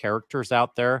some characters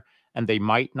out there, and they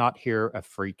might not hear a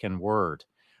freaking word,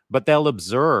 but they'll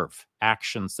observe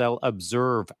actions, they'll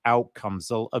observe outcomes,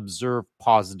 they'll observe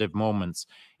positive moments.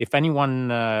 If anyone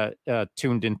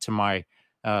tuned into my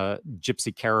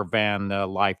Gypsy Caravan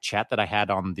live chat that I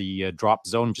had on the drop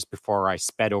zone just before I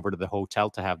sped over to the hotel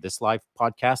to have this live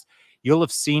podcast, you'll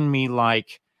have seen me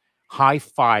like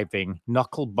high-fiving,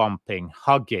 knuckle bumping,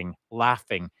 hugging,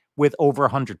 laughing with over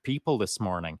 100 people this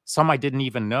morning. Some I didn't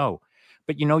even know.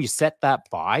 But you set that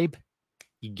vibe,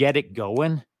 you get it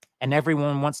going, and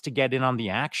everyone wants to get in on the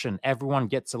action. Everyone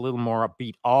gets a little more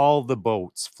upbeat. All the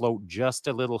boats float just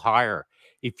a little higher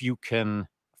if you can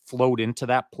float into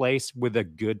that place with a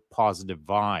good, positive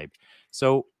vibe.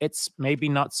 So it's maybe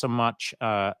not so much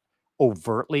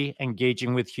overtly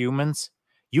engaging with humans.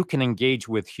 You can engage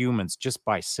with humans just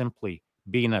by simply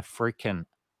being a freaking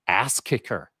ass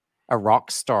kicker, a rock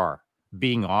star,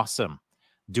 being awesome,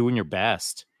 doing your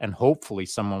best, and hopefully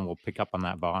someone will pick up on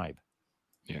that vibe.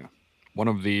 Yeah. One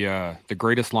of the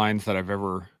greatest lines that I've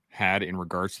ever had in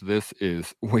regards to this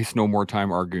is, waste no more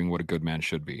time arguing what a good man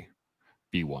should be.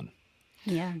 Be one.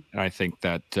 Yeah. And I think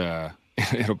that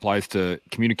it applies to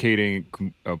communicating,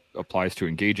 applies to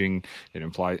engaging. It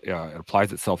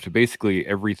applies itself to basically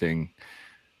everything.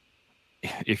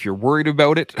 If you're worried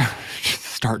about it, just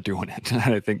start doing it.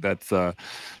 And I think that's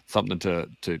something to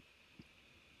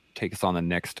take us on the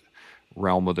next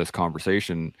realm of this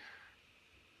conversation.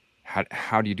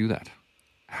 How do you do that?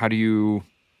 How do you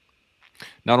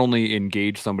not only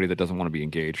engage somebody that doesn't want to be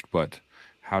engaged, but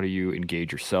how do you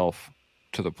engage yourself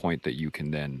to the point that you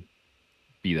can then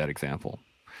be that example?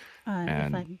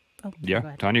 Go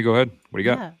Tanya, go ahead. What do you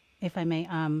got? Yeah, if I may.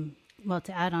 Well,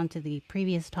 to add on to the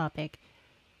previous topic,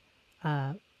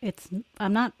 I'm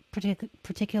not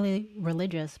particularly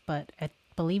religious, but I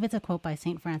believe it's a quote by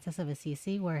St. Francis of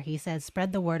Assisi where he says,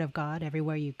 "Spread the word of God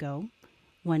everywhere you go.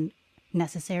 When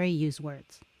necessary, use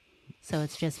words." So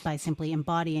it's just by simply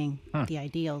embodying the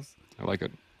ideals. I like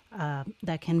it.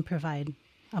 That can provide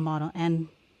a model. And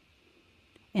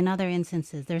in other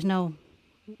instances, there's no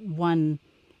one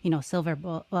silver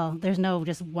bullet. Well, there's no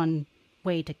just one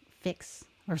way to fix,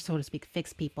 or so to speak,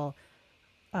 fix people.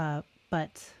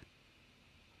 But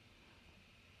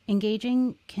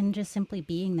engaging can just simply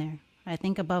being there. I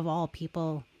think above all,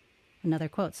 people, another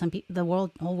quote,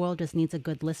 whole world just needs a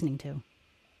good listening to.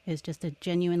 Is just to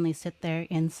genuinely sit there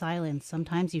in silence.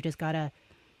 Sometimes you just gotta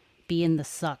be in the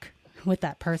suck with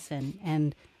that person,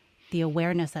 and the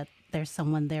awareness that there's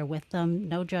someone there with them.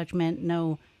 No judgment,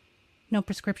 no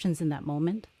prescriptions in that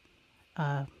moment.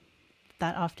 That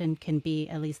often can be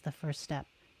at least the first step,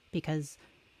 because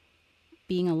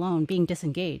being alone, being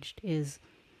disengaged, is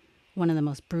one of the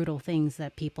most brutal things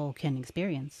that people can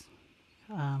experience.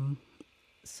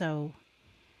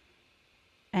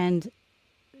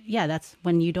 That's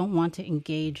when you don't want to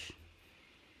engage,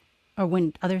 or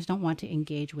when others don't want to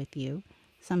engage with you.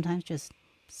 Sometimes just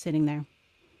sitting there.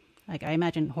 Like, I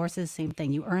imagine horses, same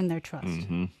thing. You earn their trust.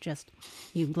 Mm-hmm. Just,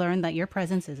 you learn that your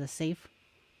presence is a safe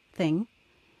thing.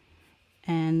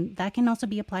 And that can also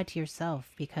be applied to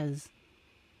yourself, because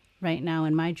right now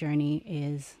in my journey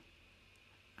is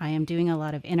I am doing a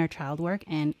lot of inner child work,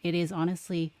 and it is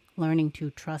honestly learning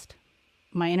to trust.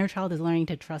 My inner child is learning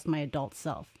to trust my adult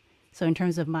self. So in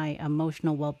terms of my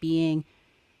emotional well-being,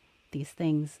 these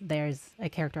things, there's a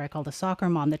character I call the soccer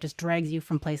mom that just drags you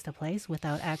from place to place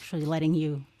without actually letting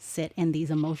you sit in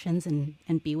these emotions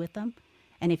and be with them.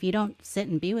 And if you don't sit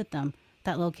and be with them,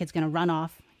 that little kid's going to run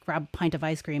off, grab a pint of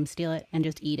ice cream, steal it, and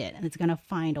just eat it. And it's going to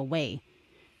find a way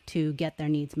to get their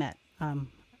needs met.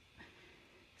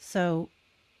 So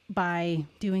by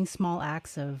doing small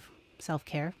acts of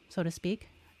self-care, so to speak,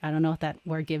 I don't know if that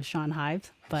word gives Sean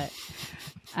hives, but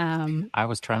I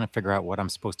was trying to figure out what I'm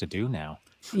supposed to do now.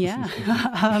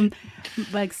 Yeah.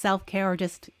 Like self-care, or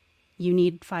just you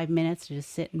need 5 minutes to just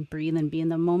sit and breathe and be in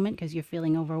the moment because you're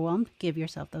feeling overwhelmed. Give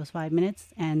yourself those 5 minutes,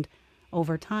 and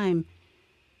over time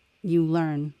you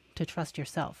learn to trust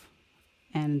yourself.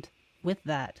 And with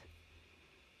that,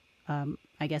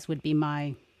 I guess would be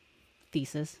my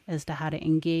thesis as to how to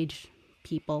engage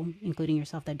people, including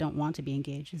yourself, that don't want to be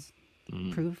engaged, is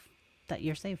prove that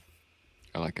you're safe.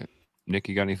 I like it. Nick,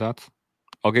 you got any thoughts?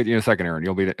 I'll get you in a second, Aaron.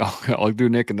 You'll be. I'll do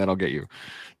Nick, and then I'll get you.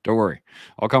 Don't worry.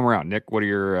 I'll come around. Nick, what are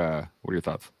your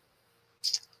thoughts?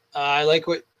 I like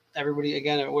what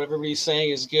everybody's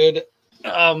saying is good.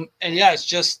 And yeah, it's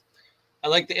just I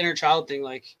like the inner child thing.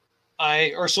 I'm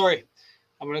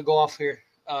gonna go off here.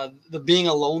 The being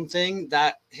alone thing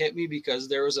that hit me, because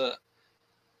there was a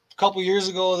couple years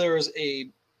ago, there was a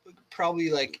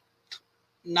probably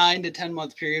 9 to 10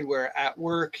 month period where at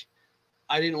work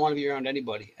I didn't want to be around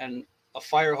anybody, and a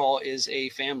fire hall is a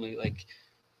family.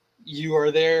 You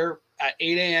are there at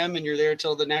 8 a.m. and you're there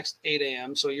till the next 8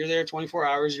 a.m. So you're there 24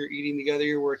 hours, you're eating together,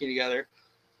 you're working together.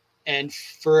 And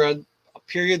for a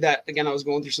period that, again, I was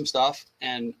going through some stuff,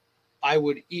 and I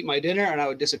would eat my dinner and I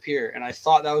would disappear. And I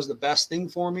thought that was the best thing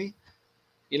for me.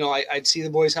 I'd see the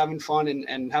boys having fun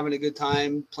and having a good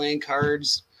time, playing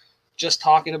cards, just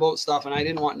talking about stuff. And I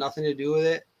didn't want nothing to do with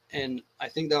it. And I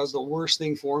think that was the worst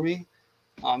thing for me.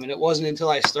 And it wasn't until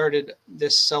I started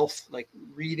this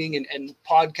reading and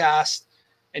podcast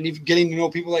and even getting to know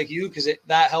people like you, because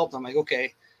that helped. I'm like,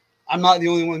 okay, I'm not the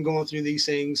only one going through these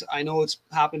things. I know it's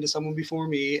happened to someone before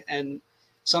me, and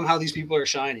somehow these people are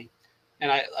shining.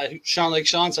 And like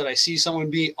Sean said, I see someone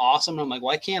be awesome, and I'm like,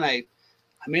 why can't I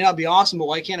may not be awesome, but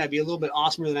why can't I be a little bit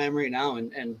awesomer than I am right now?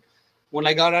 And when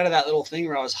I got out of that little thing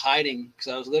where I was hiding,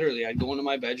 because I'd go into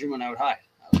my bedroom and I would hide.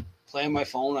 I would play on my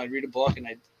phone, I'd read a book, and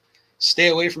I'd stay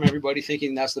away from everybody,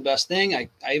 thinking that's the best thing. I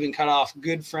even cut off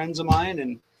good friends of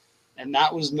mine, and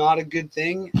that was not a good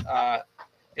thing.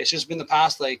 It's just been the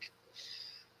past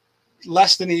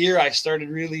less than a year, I started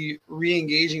really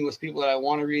re-engaging with people that I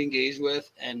want to re-engage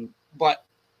with, but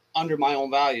under my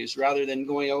own values, rather than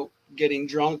going out getting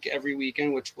drunk every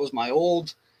weekend, which was my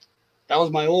old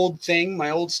thing,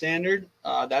 my old standard.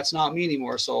 That's not me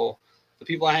anymore. So the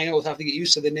people I hang out with have to get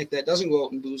used to the Nick that doesn't go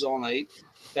out and booze all night,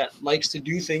 that likes to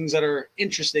do things that are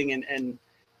interesting and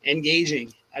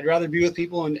engaging. I'd rather be with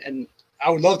people, and I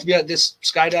would love to be at this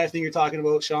skydive thing you're talking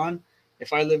about, Sean,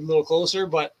 if I lived a little closer,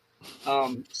 but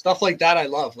stuff like that I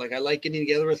love. I like getting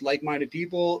together with like-minded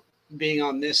people. Being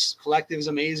on this collective is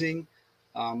amazing.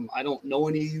 I don't know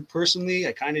any of you personally.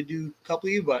 I kind of do a couple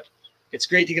of you, but it's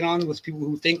great to get on with people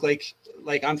who think like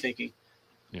I'm thinking.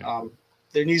 Yeah.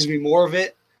 There needs to be more of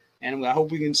it, and I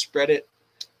hope we can spread it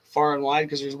far and wide,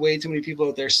 because there's way too many people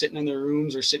out there sitting in their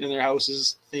rooms or sitting in their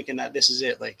houses thinking that this is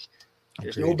it.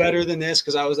 There's no better than this,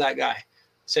 because I was that guy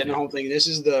sitting at home thinking this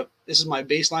is my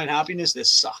baseline happiness. This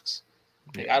sucks.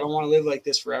 I don't want to live like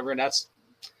this forever. And that's,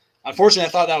 unfortunately,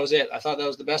 I thought that was it. I thought that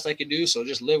was the best I could do. So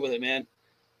just live with it, man.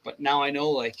 But now I know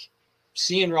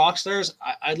seeing rock stars,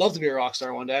 I'd love to be a rock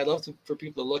star one day. I'd love for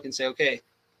people to look and say, okay,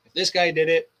 if this guy did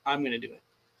it, I'm going to do it.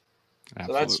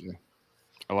 Absolutely. So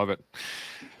I love it.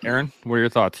 Erin, what are your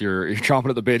thoughts? You're chomping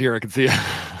at the bit here. I can see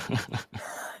you.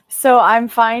 So I'm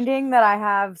finding that I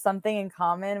have something in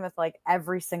common with like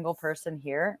every single person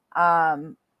here,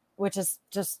 which is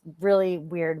just really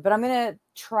weird. But I'm going to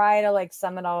try to like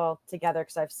sum it all together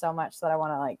because I have so much that I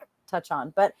want to like touch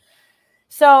on. But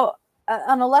so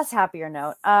on a less happier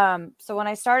note, so when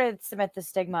I started Submit the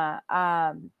Stigma,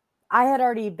 I had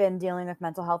already been dealing with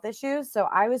mental health issues. So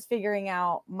I was figuring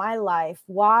out my life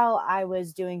while I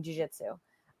was doing jiu-jitsu.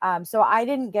 So I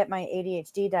didn't get my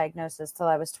ADHD diagnosis till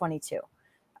I was 22.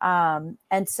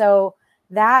 And so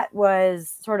that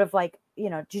was sort of like, you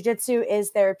know, jiu-jitsu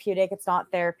is therapeutic. It's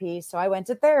not therapy. So I went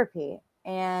to therapy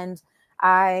and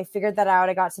I figured that out.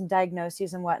 I got some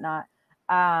diagnoses and whatnot.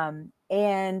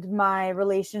 And my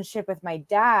relationship with my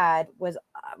dad was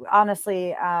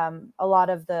honestly a lot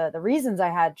of the reasons I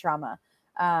had trauma.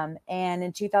 And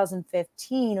in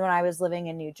 2015, when I was living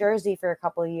in New Jersey for a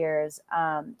couple of years,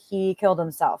 he killed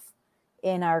himself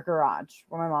in our garage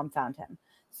where my mom found him.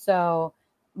 So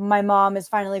my mom is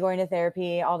finally going to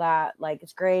therapy, all that, like,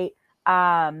 it's great.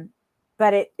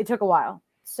 But it took a while.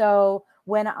 So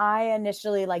when I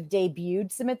initially like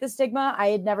debuted Submit the Stigma, I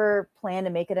had never planned to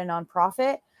make it a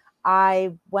nonprofit.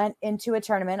 I went into a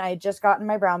tournament. I had just gotten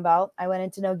my brown belt. I went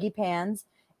into Nogi Pans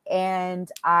and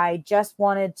I just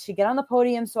wanted to get on the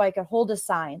podium so I could hold a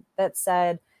sign that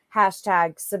said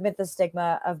hashtag Submit the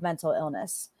Stigma of mental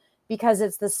illness, because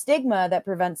it's the stigma that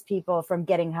prevents people from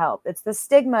getting help. It's the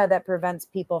stigma that prevents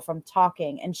people from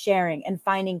talking and sharing and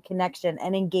finding connection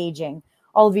and engaging,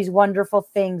 all of these wonderful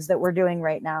things that we're doing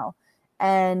right now.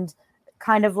 And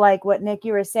kind of like what Nick,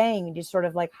 you were saying, you just sort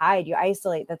of like hide, you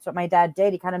isolate. That's what my dad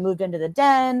did. He kind of moved into the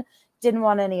den, didn't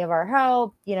want any of our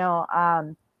help, you know,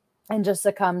 and just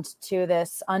succumbed to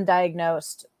this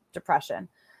undiagnosed depression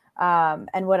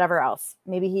and whatever else.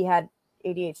 Maybe he had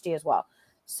ADHD as well.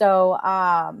 So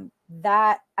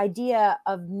that idea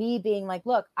of me being like,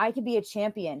 look, I could be a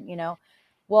champion, you know,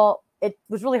 well, it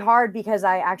was really hard because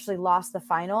I actually lost the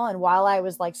final. And while I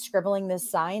was like scribbling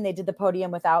this sign, they did the podium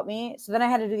without me. So then I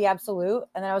had to do the absolute.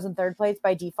 And then I was in third place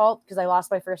by default because I lost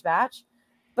my first match.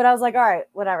 But I was like, all right,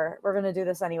 whatever, we're going to do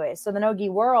this anyway. So the Nogi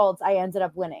Worlds, I ended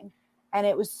up winning. And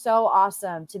it was so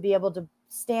awesome to be able to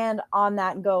stand on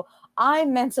that and go,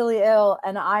 I'm mentally ill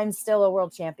and I'm still a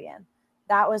world champion.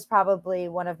 That was probably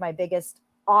one of my biggest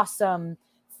awesome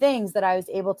things that I was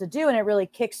able to do. And it really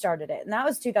kickstarted it. And that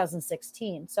was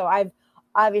 2016. So I've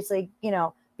obviously, you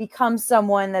know, become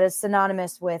someone that is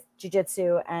synonymous with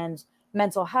jiu-jitsu and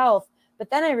mental health.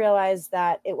 But then I realized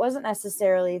that it wasn't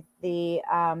necessarily the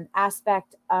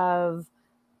aspect of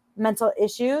mental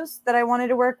issues that I wanted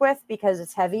to work with because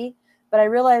it's heavy. But I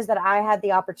realized that I had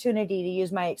the opportunity to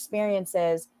use my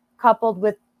experiences coupled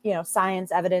with, you know,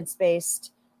 science,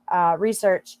 evidence-based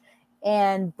research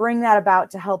and bring that about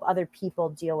to help other people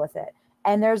deal with it.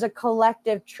 And there's a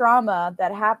collective trauma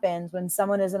that happens when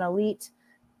someone is an elite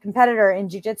competitor in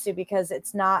jiu-jitsu because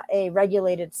it's not a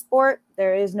regulated sport.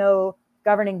 There is no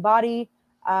governing body.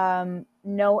 No,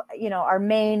 you know, our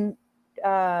main,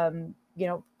 you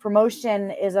know,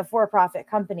 promotion is a for-profit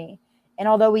company. And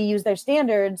although we use their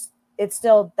standards, it's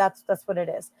still, that's what it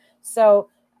is. So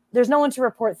there's no one to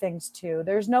report things to.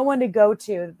 There's no one to go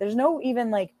to. There's no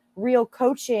even like real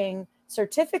coaching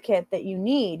certificate that you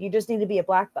need. You just need to be a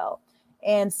black belt.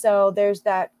 And so there's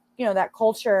that, you know, that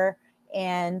culture,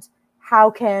 and how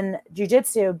can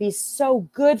jiu-jitsu be so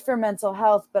good for mental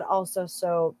health, but also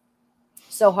so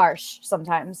harsh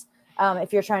sometimes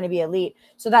if you're trying to be elite.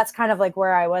 So that's kind of like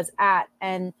where I was at.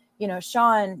 And, you know,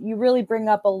 Sean, you really bring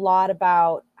up a lot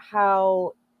about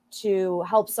how to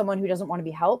help someone who doesn't want to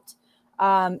be helped.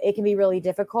 It can be really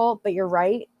difficult, but you're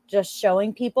right. Just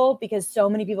showing people, because so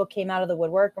many people came out of the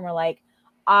woodwork and were like,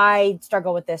 I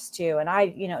struggle with this too. And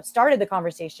I, you know, started the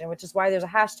conversation, which is why there's a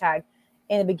hashtag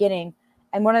in the beginning.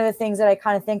 And one of the things that I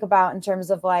kind of think about in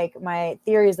terms of like my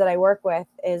theories that I work with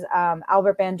is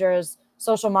Albert Bandura's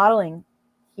social modeling.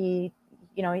 He,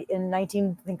 you know, in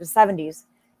 1970s,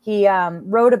 he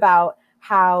wrote about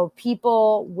how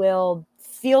people will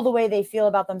feel the way they feel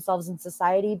about themselves in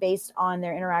society based on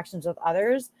their interactions with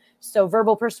others. So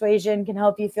verbal persuasion can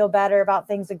help you feel better about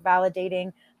things like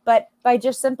validating, but by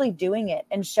just simply doing it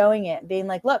and showing it, being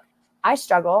like, look, I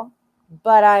struggle,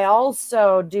 but I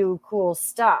also do cool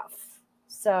stuff.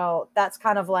 So that's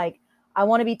kind of like, I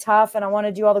want to be tough and I want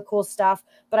to do all the cool stuff,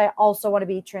 but I also want to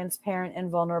be transparent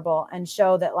and vulnerable and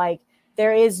show that like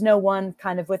there is no one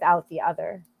kind of without the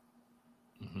other.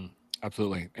 Mm-hmm.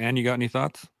 Absolutely. Anne, you got any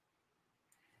thoughts?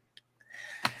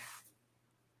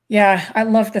 Yeah, I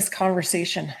love this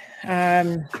conversation.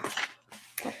 How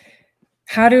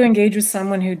to engage with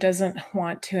someone who doesn't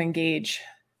want to engage.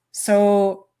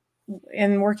 So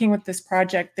in working with this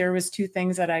project, there was two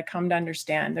things that I come to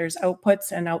understand. There's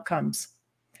outputs and outcomes.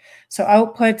 So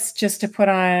outputs, just to put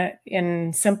on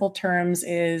in simple terms,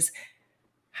 is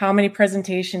how many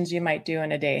presentations you might do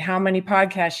in a day, how many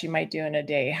podcasts you might do in a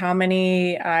day, how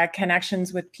many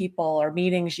connections with people or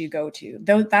meetings you go to.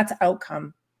 That's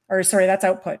outcome, or sorry, that's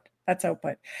output. That's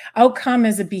output. Outcome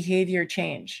is a behavior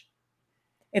change.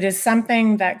 It is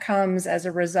something that comes as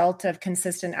a result of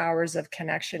consistent hours of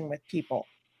connection with people.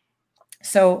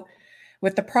 So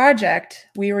with the project,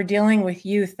 we were dealing with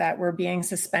youth that were being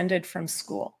suspended from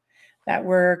school, that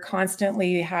were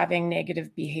constantly having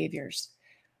negative behaviors,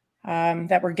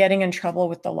 that were getting in trouble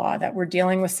with the law, that were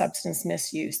dealing with substance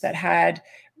misuse, that had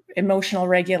emotional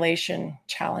regulation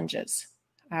challenges.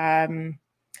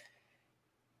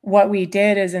 What we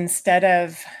did is, instead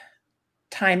of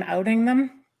time outing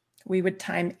them, we would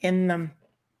time in them.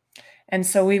 And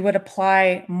so we would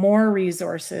apply more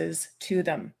resources to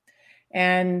them.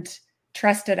 And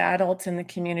trusted adults in the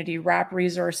community wrap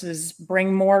resources,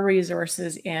 bring more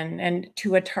resources in and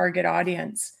to a target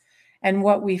audience. And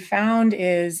what we found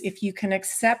is, if you can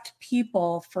accept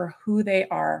people for who they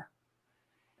are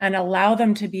and allow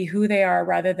them to be who they are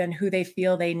rather than who they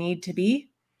feel they need to be,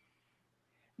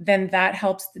 then that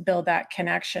helps to build that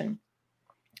connection.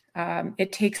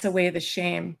 It takes away the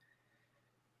shame.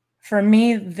 For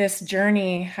me, this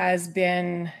journey has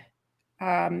been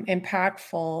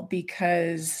impactful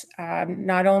because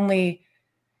not only,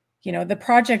 the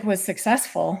project was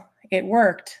successful, it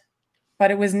worked, but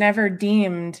it was never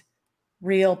deemed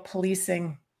real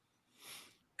policing.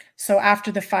 So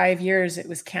after the 5 years, it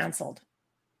was canceled.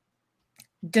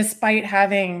 Despite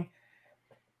having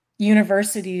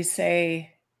universities say,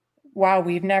 wow,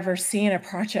 we've never seen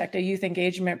a youth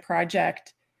engagement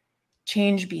project,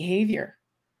 change behavior.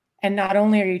 And not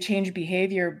only are you changing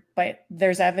behavior, but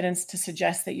there's evidence to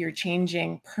suggest that you're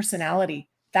changing personality.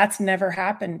 That's never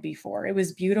happened before. It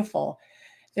was beautiful.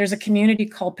 There's a community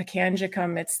called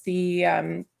Pikangikum.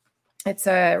 It's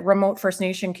a remote First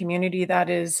Nation community that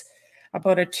is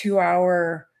about a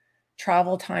 2-hour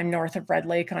travel time north of Red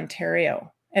Lake,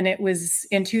 Ontario. And it was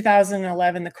in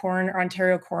 2011, the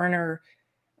Ontario coroner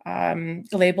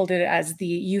labeled it as the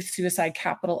youth suicide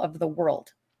capital of the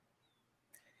world.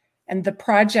 And the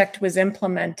project was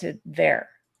implemented there.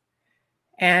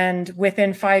 And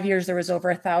within 5 years, there was over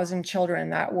 1,000 children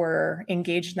that were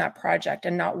engaged in that project,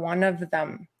 and not one of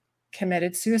them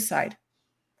committed suicide.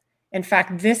 In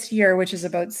fact, this year, which is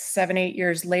about 7-8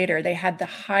 years later, they had the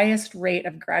highest rate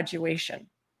of graduation.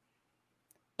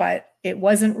 But it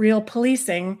wasn't real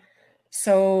policing.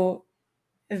 So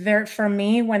for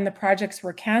me, when the projects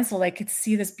were canceled, I could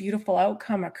see this beautiful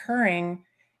outcome occurring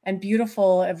and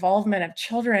beautiful involvement of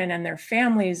children and their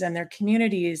families and their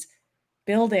communities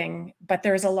building. But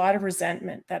there was a lot of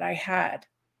resentment that I had.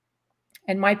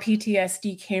 And my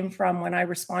PTSD came from when I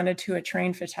responded to a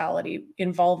train fatality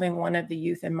involving one of the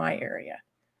youth in my area.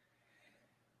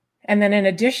 And then in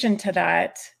addition to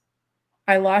that,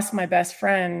 I lost my best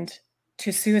friend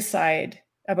to suicide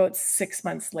about 6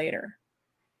 months later.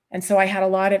 And so I had a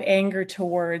lot of anger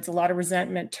a lot of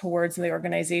resentment towards the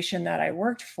organization that I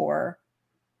worked for.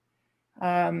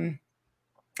 And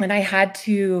I had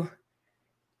to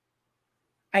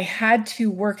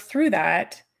work through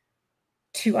that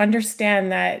to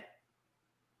understand that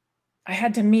I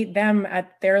had to meet them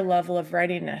at their level of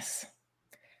readiness.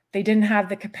 They didn't have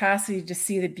the capacity to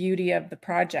see the beauty of the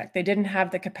project. They didn't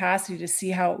have the capacity to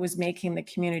see how it was making the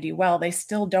community well. They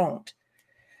still don't.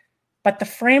 But the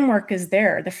framework is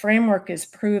there. The framework is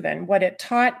proven. What it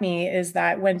taught me is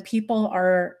that when people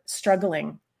are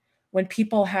struggling, when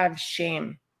people have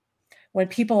shame, when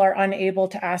people are unable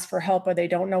to ask for help or they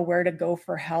don't know where to go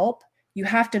for help, you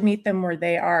have to meet them where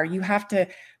they are. You have to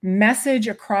message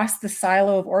across the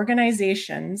silo of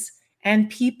organizations and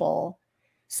people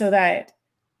so that,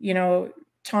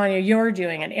 Tanya, you're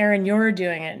doing it, Aaron, you're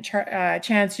doing it,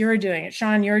 Chance, you're doing it,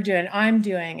 Sean, you're doing it, I'm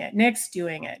doing it, Nick's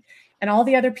doing it, and all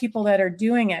the other people that are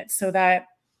doing it, so that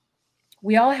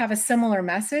we all have a similar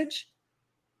message,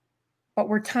 but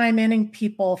we're time-inning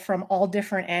people from all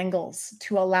different angles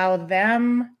to allow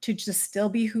them to just still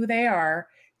be who they are,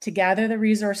 to gather the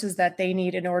resources that they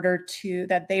need in order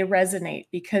that they resonate.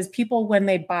 Because people, when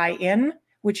they buy in,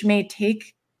 which may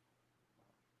take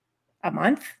a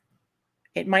month,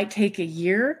 it might take a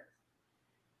year,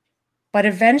 but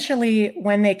eventually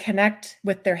when they connect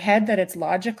with their head that it's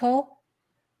logical,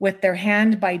 with their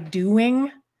hand by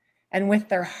doing, and with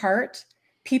their heart,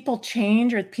 people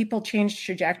change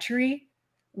trajectory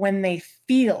when they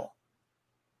feel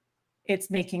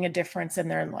it's making a difference in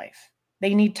their life.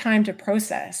 They need time to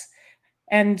process.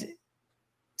 And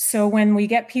so when we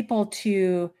get people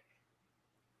to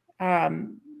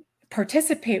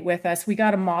participate with us, we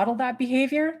got to model that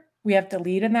behavior. We have to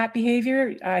lead in that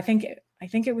behavior. I think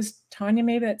it was Tanya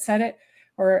maybe that said it,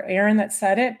 or Aaron that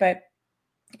said it, but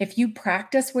if you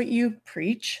practice what you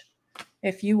preach,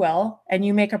 if you will, and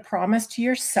you make a promise to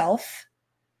yourself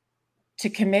to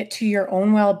commit to your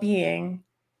own well-being,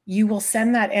 you will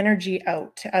send that energy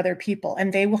out to other people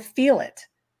and they will feel it.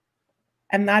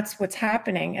 And that's what's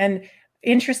happening. And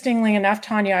interestingly enough,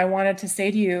 Tanya, I wanted to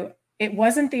say to you, it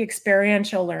wasn't the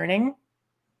experiential learning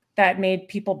that made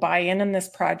people buy in this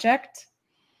project.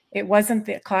 It wasn't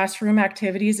the classroom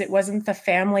activities. It wasn't the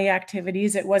family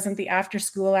activities. It wasn't the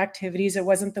after-school activities. It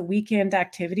wasn't the weekend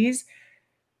activities.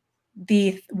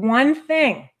 The one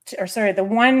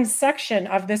section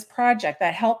of this project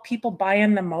that helped people buy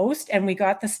in the most, and we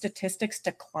got the statistics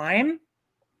to climb,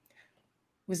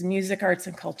 was music, arts,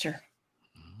 and culture.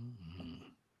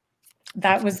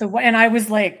 That was the one. And I was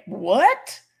like,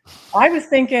 what? I was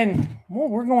thinking, well,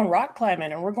 we're going rock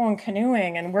climbing and we're going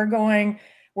canoeing and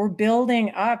we're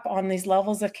building up on these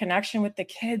levels of connection with the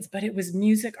kids, but it was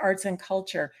music, arts, and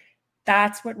culture.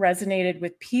 That's what resonated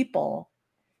with people.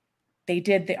 They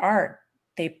did the art.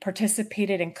 They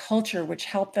participated in culture, which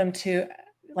helped them to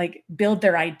like build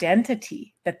their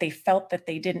identity that they felt that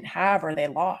they didn't have or they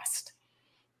lost.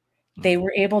 They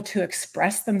were able to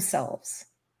express themselves.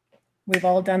 We've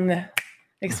all done the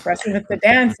expressing with the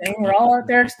dancing. We're all out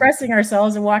there expressing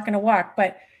ourselves and walking a walk,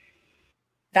 but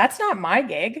that's not my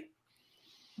gig.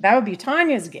 That would be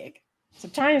Tanya's gig. So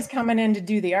Tanya's coming in to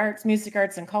do the arts, music,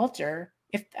 arts, and culture.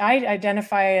 If I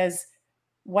identify as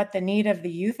what the need of the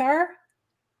youth are,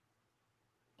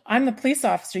 I'm the police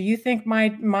officer. You think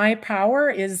my power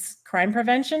is crime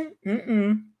prevention?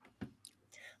 Mm-mm.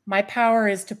 My power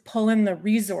is to pull in the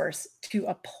resource to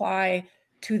apply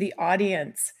to the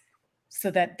audience so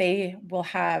that they will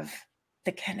have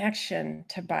the connection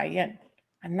to buy in.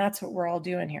 And that's what we're all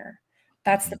doing here.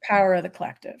 That's the power of the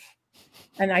collective.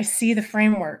 And I see the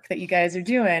framework that you guys are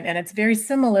doing, and it's very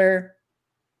similar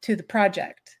to the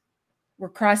project. We're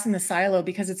crossing the silo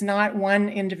because it's not one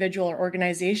individual or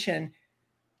organization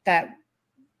that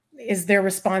is their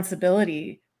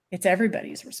responsibility. It's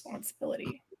everybody's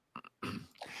responsibility.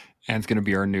 Anne's going to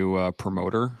be our new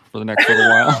promoter for the next little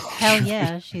while. Hell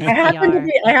yeah. She's I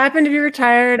happen to be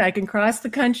retired. I can cross the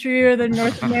country or the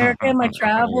North America in my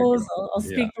travels. I'll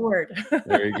speak the word.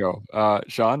 There you go.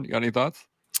 Sean, you got any thoughts?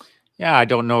 Yeah, I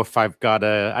don't know if I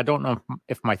don't know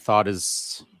if my thought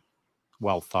is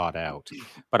well thought out,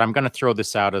 but I'm going to throw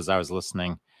this out as I was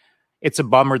listening. It's a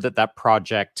bummer that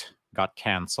project got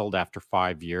canceled after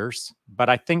 5 years, but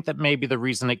I think that maybe the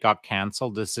reason it got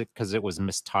canceled is because it was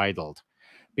mistitled.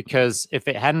 Because if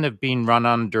it hadn't have been run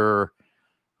under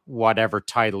whatever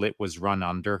title it was run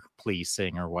under,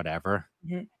 policing or whatever,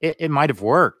 it might have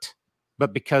worked.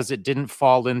 But because it didn't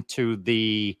fall into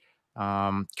the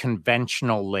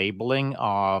conventional labeling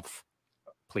of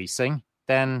policing,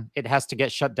 then it has to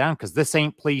get shut down because this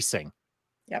ain't policing.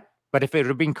 Yep. But if it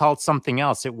had been called something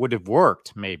else, it would have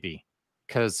worked maybe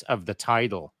because of the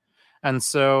title. And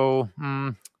so,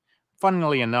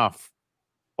 funnily enough,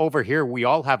 over here, we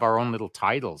all have our own little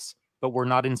titles, but we're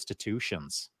not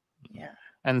institutions. Yeah.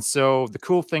 And so the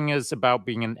cool thing is about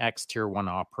being an X-Tier 1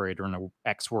 operator and an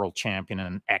X-World Champion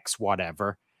and an X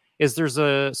whatever, is there's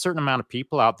a certain amount of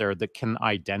people out there that can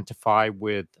identify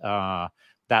with that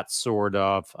sort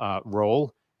of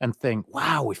role and think,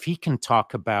 wow, if he can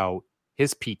talk about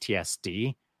his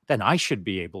PTSD, then I should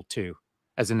be able to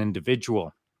as an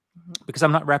individual because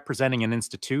I'm not representing an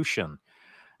institution.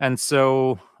 And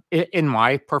so in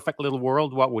my perfect little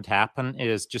world, what would happen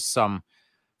is just some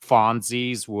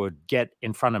Fonzies would get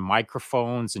in front of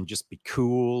microphones and just be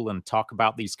cool and talk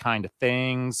about these kind of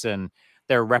things. And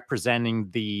they're representing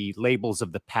the labels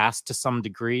of the past to some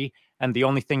degree. And the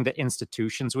only thing that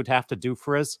institutions would have to do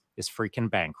for us is freaking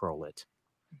bankroll it.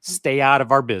 Stay out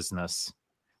of our business.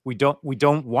 We don't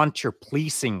want your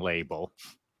policing label.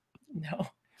 No.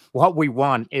 What we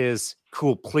want is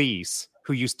cool police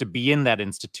who used to be in that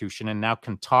institution and now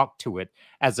can talk to it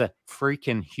as a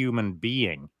freaking human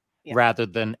being rather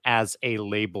than as a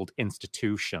labeled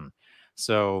institution.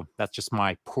 So that's just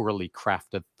my poorly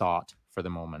crafted thought for the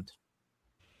moment.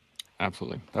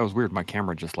 Absolutely. That was weird. My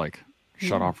camera just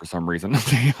shut off for some reason.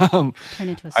 Turn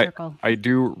into a circle. I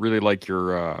do really like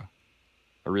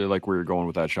I really like where you're going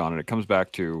with that, Sean. And it comes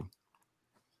back to,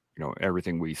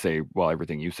 everything we say,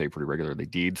 everything you say pretty regularly,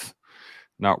 deeds,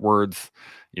 not words.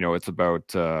 It's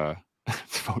about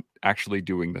actually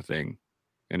doing the thing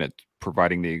and it's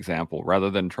providing the example rather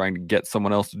than trying to get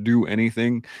someone else to do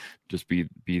anything. Just be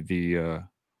the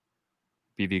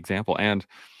example. And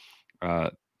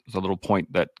there's a little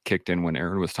point that kicked in when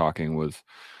Erin was talking was,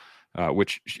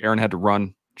 which Erin had to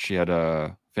run. She had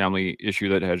a family issue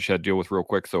that she had to deal with real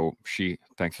quick. So she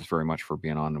thanks us very much for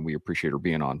being on, and we appreciate her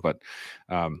being on. But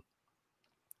we're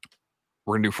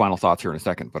going to do final thoughts here in a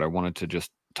second. But I wanted to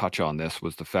just touch on this,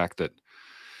 was the fact that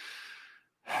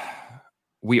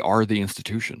we are the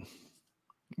institution.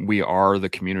 We are the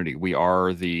community. We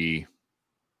are the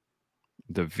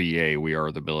VA. We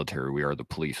are the military. We are the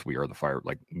police. We are the fire.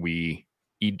 Like,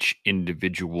 each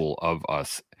individual of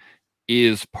us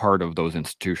is part of those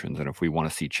institutions. And if we want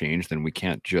to see change, then we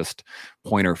can't just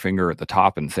point our finger at the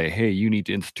top and say, hey, you need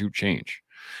to institute change.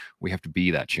 We have to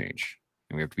be that change.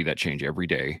 And we have to be that change every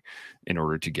day in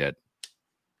order to get,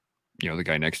 the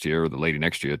guy next to you or the lady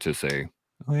next to you to say,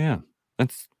 oh yeah,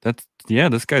 that's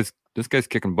this guy's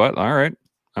kicking butt. All right,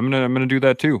 I'm gonna do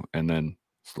that too. And then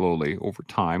slowly over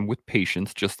time, with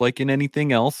patience, just like in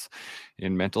anything else,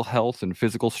 in mental health and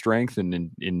physical strength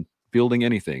and in building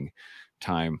anything,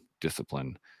 time,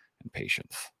 discipline, and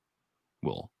patience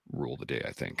will rule the day,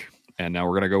 I think. And now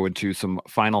we're gonna go into some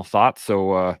final thoughts.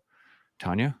 So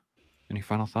Tanya, any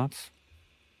final thoughts?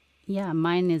 Yeah,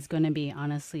 mine is going to be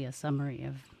honestly a summary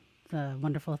of the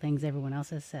wonderful things everyone else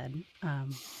has said.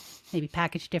 Maybe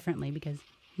packaged differently because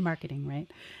marketing,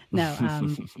 right? No,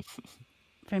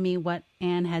 for me, what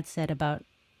Anne had said about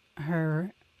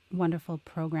her wonderful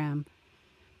program,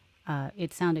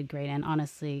 it sounded great. And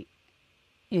honestly,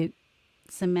 it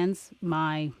cements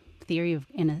my theory of,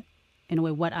 in a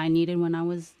way, what I needed when I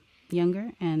was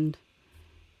younger and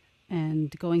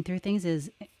going through things is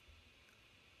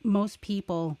most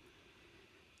people,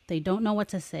 they don't know what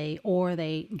to say, or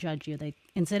they judge you. They,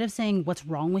 instead of saying what's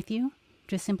wrong with you,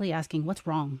 just simply asking what's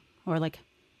wrong, or like,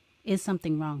 is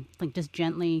something wrong? Like, just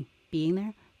gently being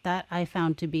there. That I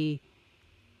found to be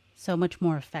so much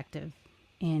more effective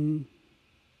in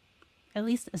at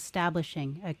least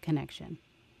establishing a connection,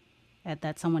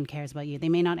 that someone cares about you. They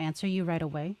may not answer you right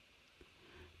away,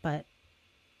 but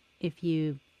if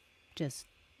you just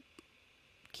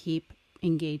keep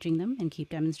engaging them and keep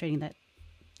demonstrating that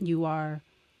you are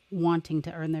wanting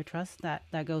to earn their trust,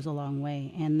 that goes a long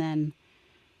way.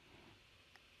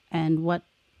 And what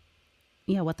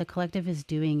the collective is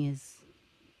doing is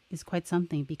quite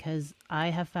something, because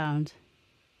I have found,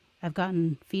 I've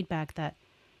gotten feedback that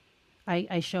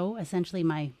I show essentially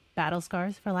my battle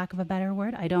scars, for lack of a better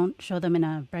word. I don't show them in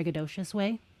a braggadocious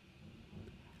way.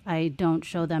 I don't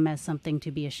show them as something to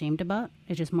be ashamed about.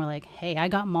 It's just more like, hey, I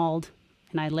got mauled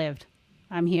and I lived.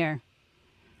 I'm here.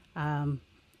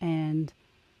 And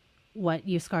what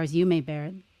your scars you may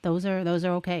bear, those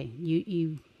are okay.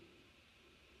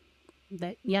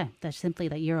 That's simply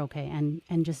that you're okay.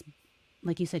 And just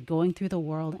like you said, going through the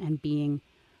world and being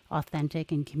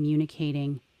authentic and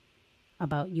communicating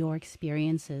about your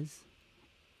experiences,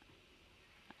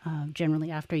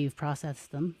 generally after you've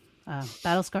processed them.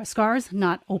 Battle scars,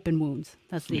 not open wounds.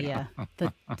 That's the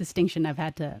distinction I've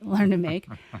had to learn to make.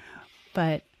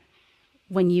 But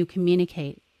when you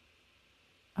communicate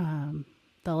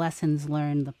the lessons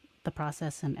learned, the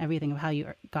process and everything of how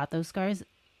you got those scars,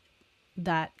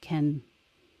 that can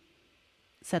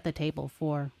set the table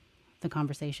for the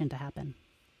conversation to happen.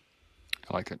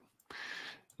 I like it.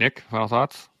 Nick, final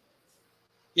thoughts?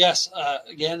 Yes.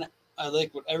 Again, I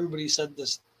like what everybody said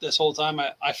this whole time.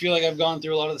 I feel like I've gone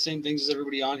through a lot of the same things as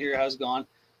everybody on here has gone.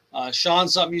 Sean,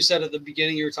 something you said at the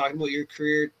beginning, you were talking about your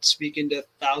career speaking to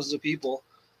thousands of people.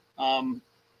 I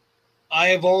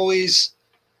have always,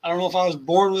 I don't know if I was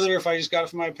born with it or if I just got it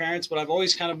from my parents, but I've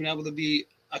always kind of been able to be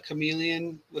a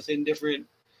chameleon within different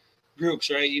groups,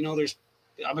 right?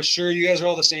 I'm sure you guys are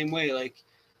all the same way. Like,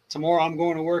 tomorrow I'm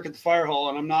going to work at the fire hall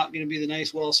and I'm not going to be the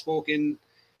nice, well-spoken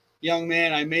young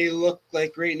man I may look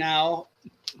like right now,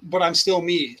 but I'm still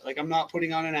me. Like, I'm not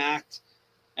putting on an act.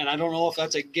 And I don't know if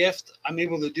that's a gift. I'm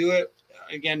able to do it.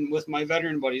 Again, with my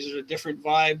veteran buddies, there's a different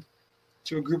vibe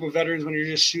to a group of veterans when you're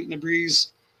just shooting the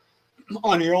breeze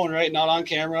on your own, right? Not on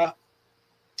camera.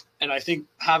 And I think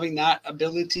having that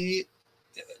ability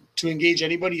to engage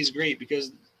anybody is great,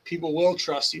 because people will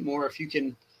trust you more if you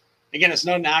can. Again, it's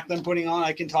not an act I'm putting on.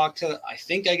 I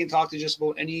think I can talk to just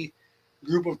about any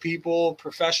group of people,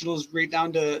 professionals, right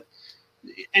down to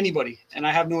anybody. And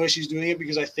I have no issues doing it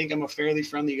because I think I'm a fairly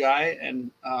friendly guy.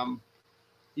 And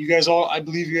you guys all, I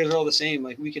believe you guys are all the same.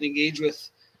 Like, we can engage with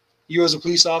you as a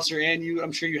police officer, and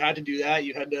I'm sure you had to do that.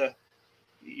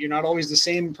 You're not always the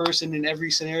same person in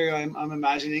every scenario I'm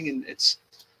imagining. And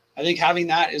I think having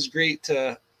that is great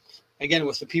to, again,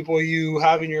 with the people you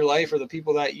have in your life or the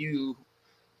people that you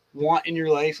want in your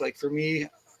life. Like for me,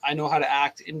 I know how to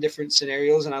act in different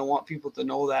scenarios, and I want people to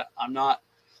know that I'm not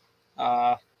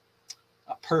a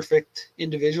perfect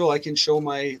individual. I can show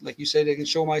like you said, I can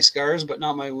show my scars, but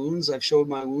not my wounds. I've showed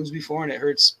my wounds before, and it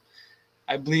hurts.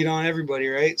 I bleed on everybody,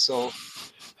 right? So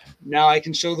now I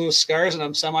can show those scars, and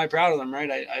I'm semi proud of them,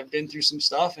 right? I've been through some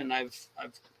stuff, and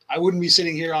I wouldn't be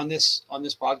sitting here on this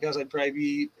podcast. I'd probably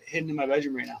be hidden in my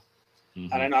bedroom right now,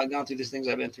 had I not gone through the things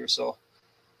I've been through. So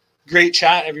great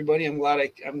chat, everybody. I'm glad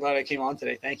I came on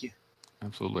today. Thank you.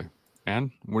 Absolutely.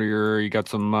 And you got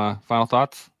some final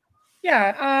thoughts?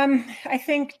 Yeah, I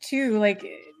think too, like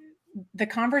the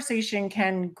conversation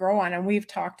can grow on, and we've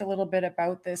talked a little bit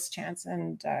about this, Chance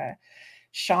and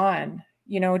Sean,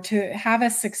 you know, to have a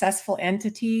successful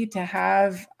entity, to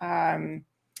have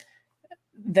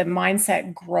the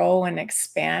mindset grow and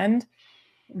expand,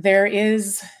 there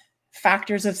is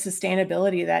factors of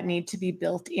sustainability that need to be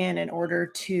built in order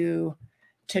to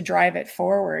drive it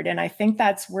forward. And I think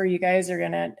that's where you guys are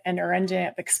going to and are ending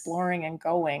up exploring and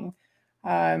going.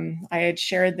 I had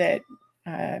shared that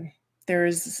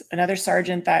there's another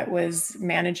sergeant that was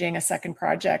managing a second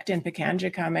project in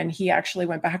Pikangikum, and he actually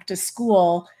went back to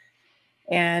school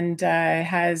and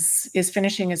is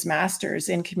finishing his master's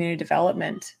in community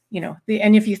development. You know,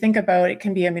 and if you think about it,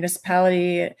 can be a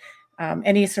municipality,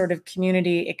 any sort of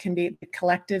community. It can be, the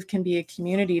collective can be a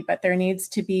community, but there needs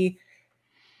to be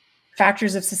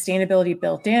factors of sustainability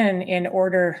built in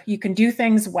order. You can do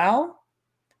things well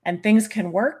and things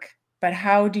can work, but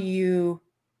how do you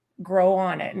grow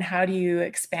on it, and how do you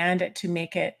expand it to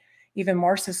make it even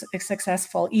more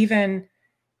successful, even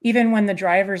when the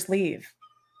drivers leave,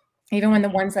 even when the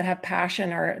ones that have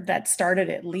passion or that started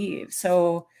it leave.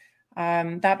 So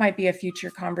that might be a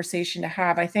future conversation to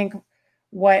have. I think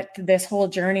what this whole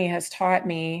journey has taught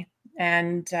me,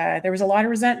 and there was a lot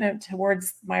of resentment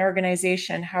towards my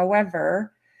organization.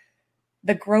 However,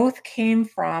 the growth came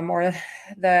from, or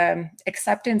the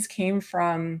acceptance came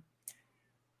from,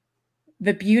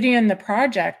 the beauty in the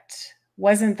project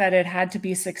wasn't that it had to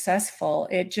be successful.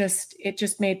 It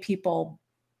just made people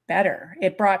better.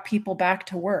 It brought people back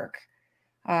to work.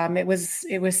 It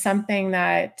was something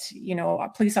that, you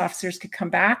know, police officers could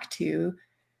come back to,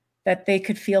 that they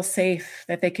could feel safe,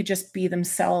 that they could just be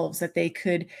themselves, that they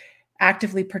could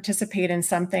actively participate in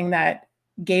something that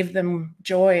gave them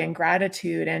joy and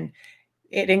gratitude. And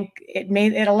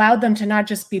it allowed them to not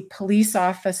just be police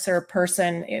officer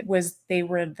person. They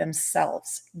were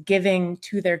themselves giving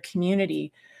to their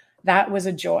community. That was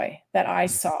a joy that I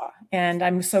saw, and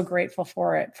I'm so grateful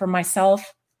for it. For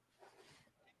myself,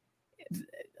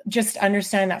 just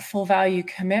understand that full value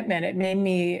commitment, it made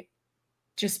me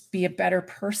just be a better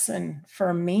person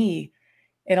for me.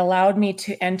 It allowed me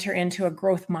to enter into a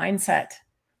growth mindset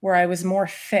where I was more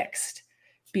fixed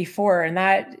before, and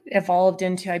that evolved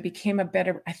into, I became a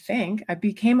better parent. I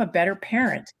became a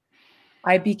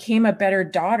better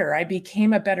daughter. I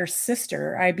became a better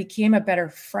sister. I became a better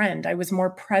friend. I was more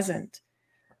present.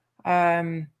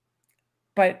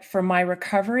 But for my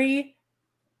recovery,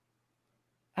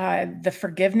 the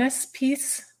forgiveness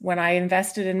piece, when I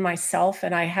invested in myself,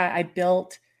 and I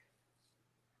built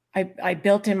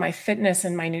in my fitness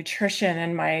and my nutrition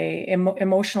and my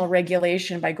emotional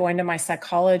regulation by going to my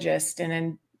psychologist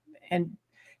and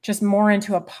just more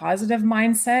into a positive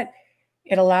mindset.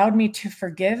 It allowed me to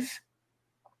forgive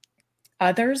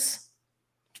others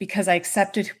because I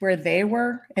accepted where they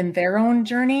were in their own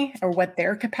journey or what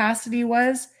their capacity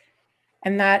was.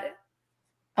 And that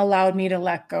allowed me to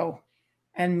let go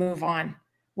and move on,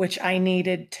 which I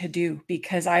needed to do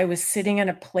because I was sitting in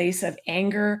a place of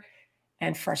anger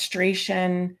and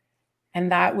frustration,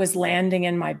 and that was landing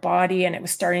in my body, and it was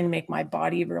starting to make my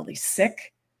body really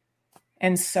sick.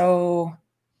 And so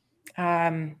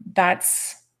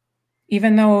that's,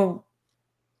 even though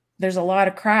there's a lot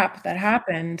of crap that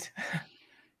happened,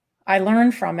 I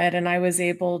learned from it and I was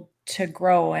able to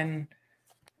grow, and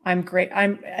I'm great.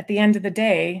 At the end of the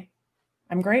day,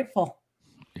 I'm grateful.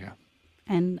 Yeah.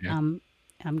 And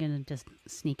I'm going to just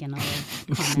sneak in a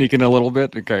little sneak in a little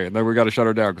bit. Okay. And then we got to shut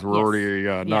her down because we're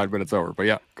already 9 minutes over, but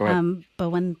yeah, go ahead. But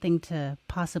one thing to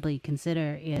possibly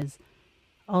consider is,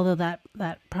 although that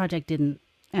project didn't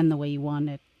end the way you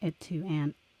wanted it to,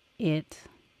 and it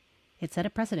set a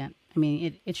precedent. I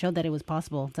mean, it showed that it was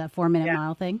possible. It's that 4-minute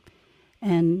mile thing.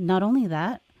 And not only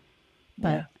that,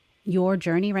 but your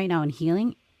journey right now in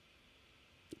healing,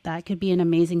 that could be an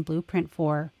amazing blueprint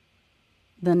for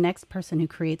the next person who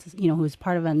creates, who's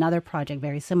part of another project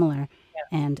very similar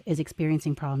and is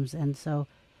experiencing problems. And so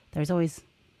there's always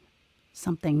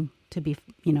something to be,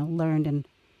 learned and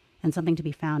something to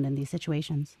be found in these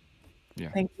situations. Yeah.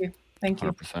 Thank you.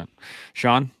 100%.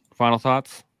 Sean, final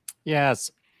thoughts?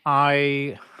 Yes,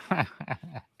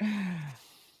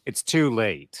 it's too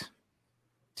late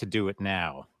to do it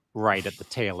now, right at the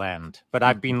tail end. But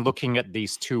I've been looking at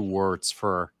these two words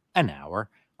for an hour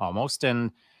almost.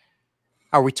 And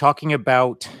are we talking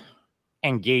about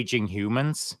engaging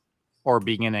humans or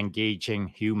being an engaging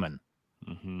human?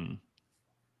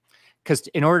 Because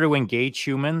in order to engage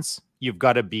humans, you've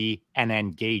got to be an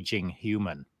engaging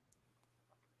human.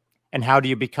 And how do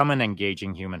you become an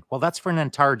engaging human? Well, that's for an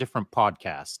entire different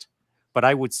podcast. But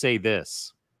I would say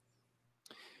this.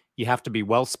 You have to be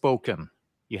well-spoken.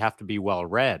 You have to be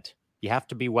well-read. You have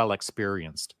to be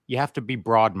well-experienced. You have to be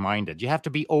broad-minded. You have to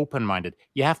be open-minded.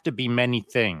 You have to be many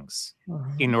things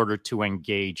in order to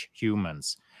engage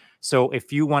humans. So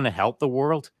if you want to help the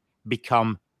world,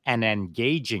 become an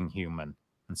engaging human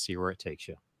and see where it takes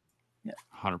you.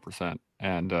 100%.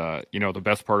 And, the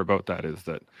best part about that is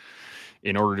that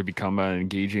in order to become an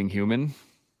engaging human,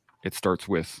 it starts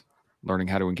with learning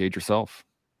how to engage yourself.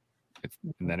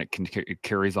 And then it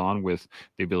carries on with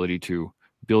the ability to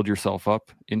build yourself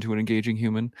up into an engaging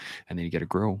human. And then you get to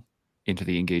grow into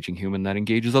the engaging human that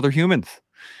engages other humans.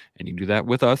 And you can do that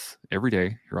with us every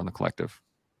day here on The Collective.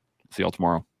 See y'all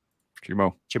tomorrow.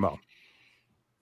 Chimo.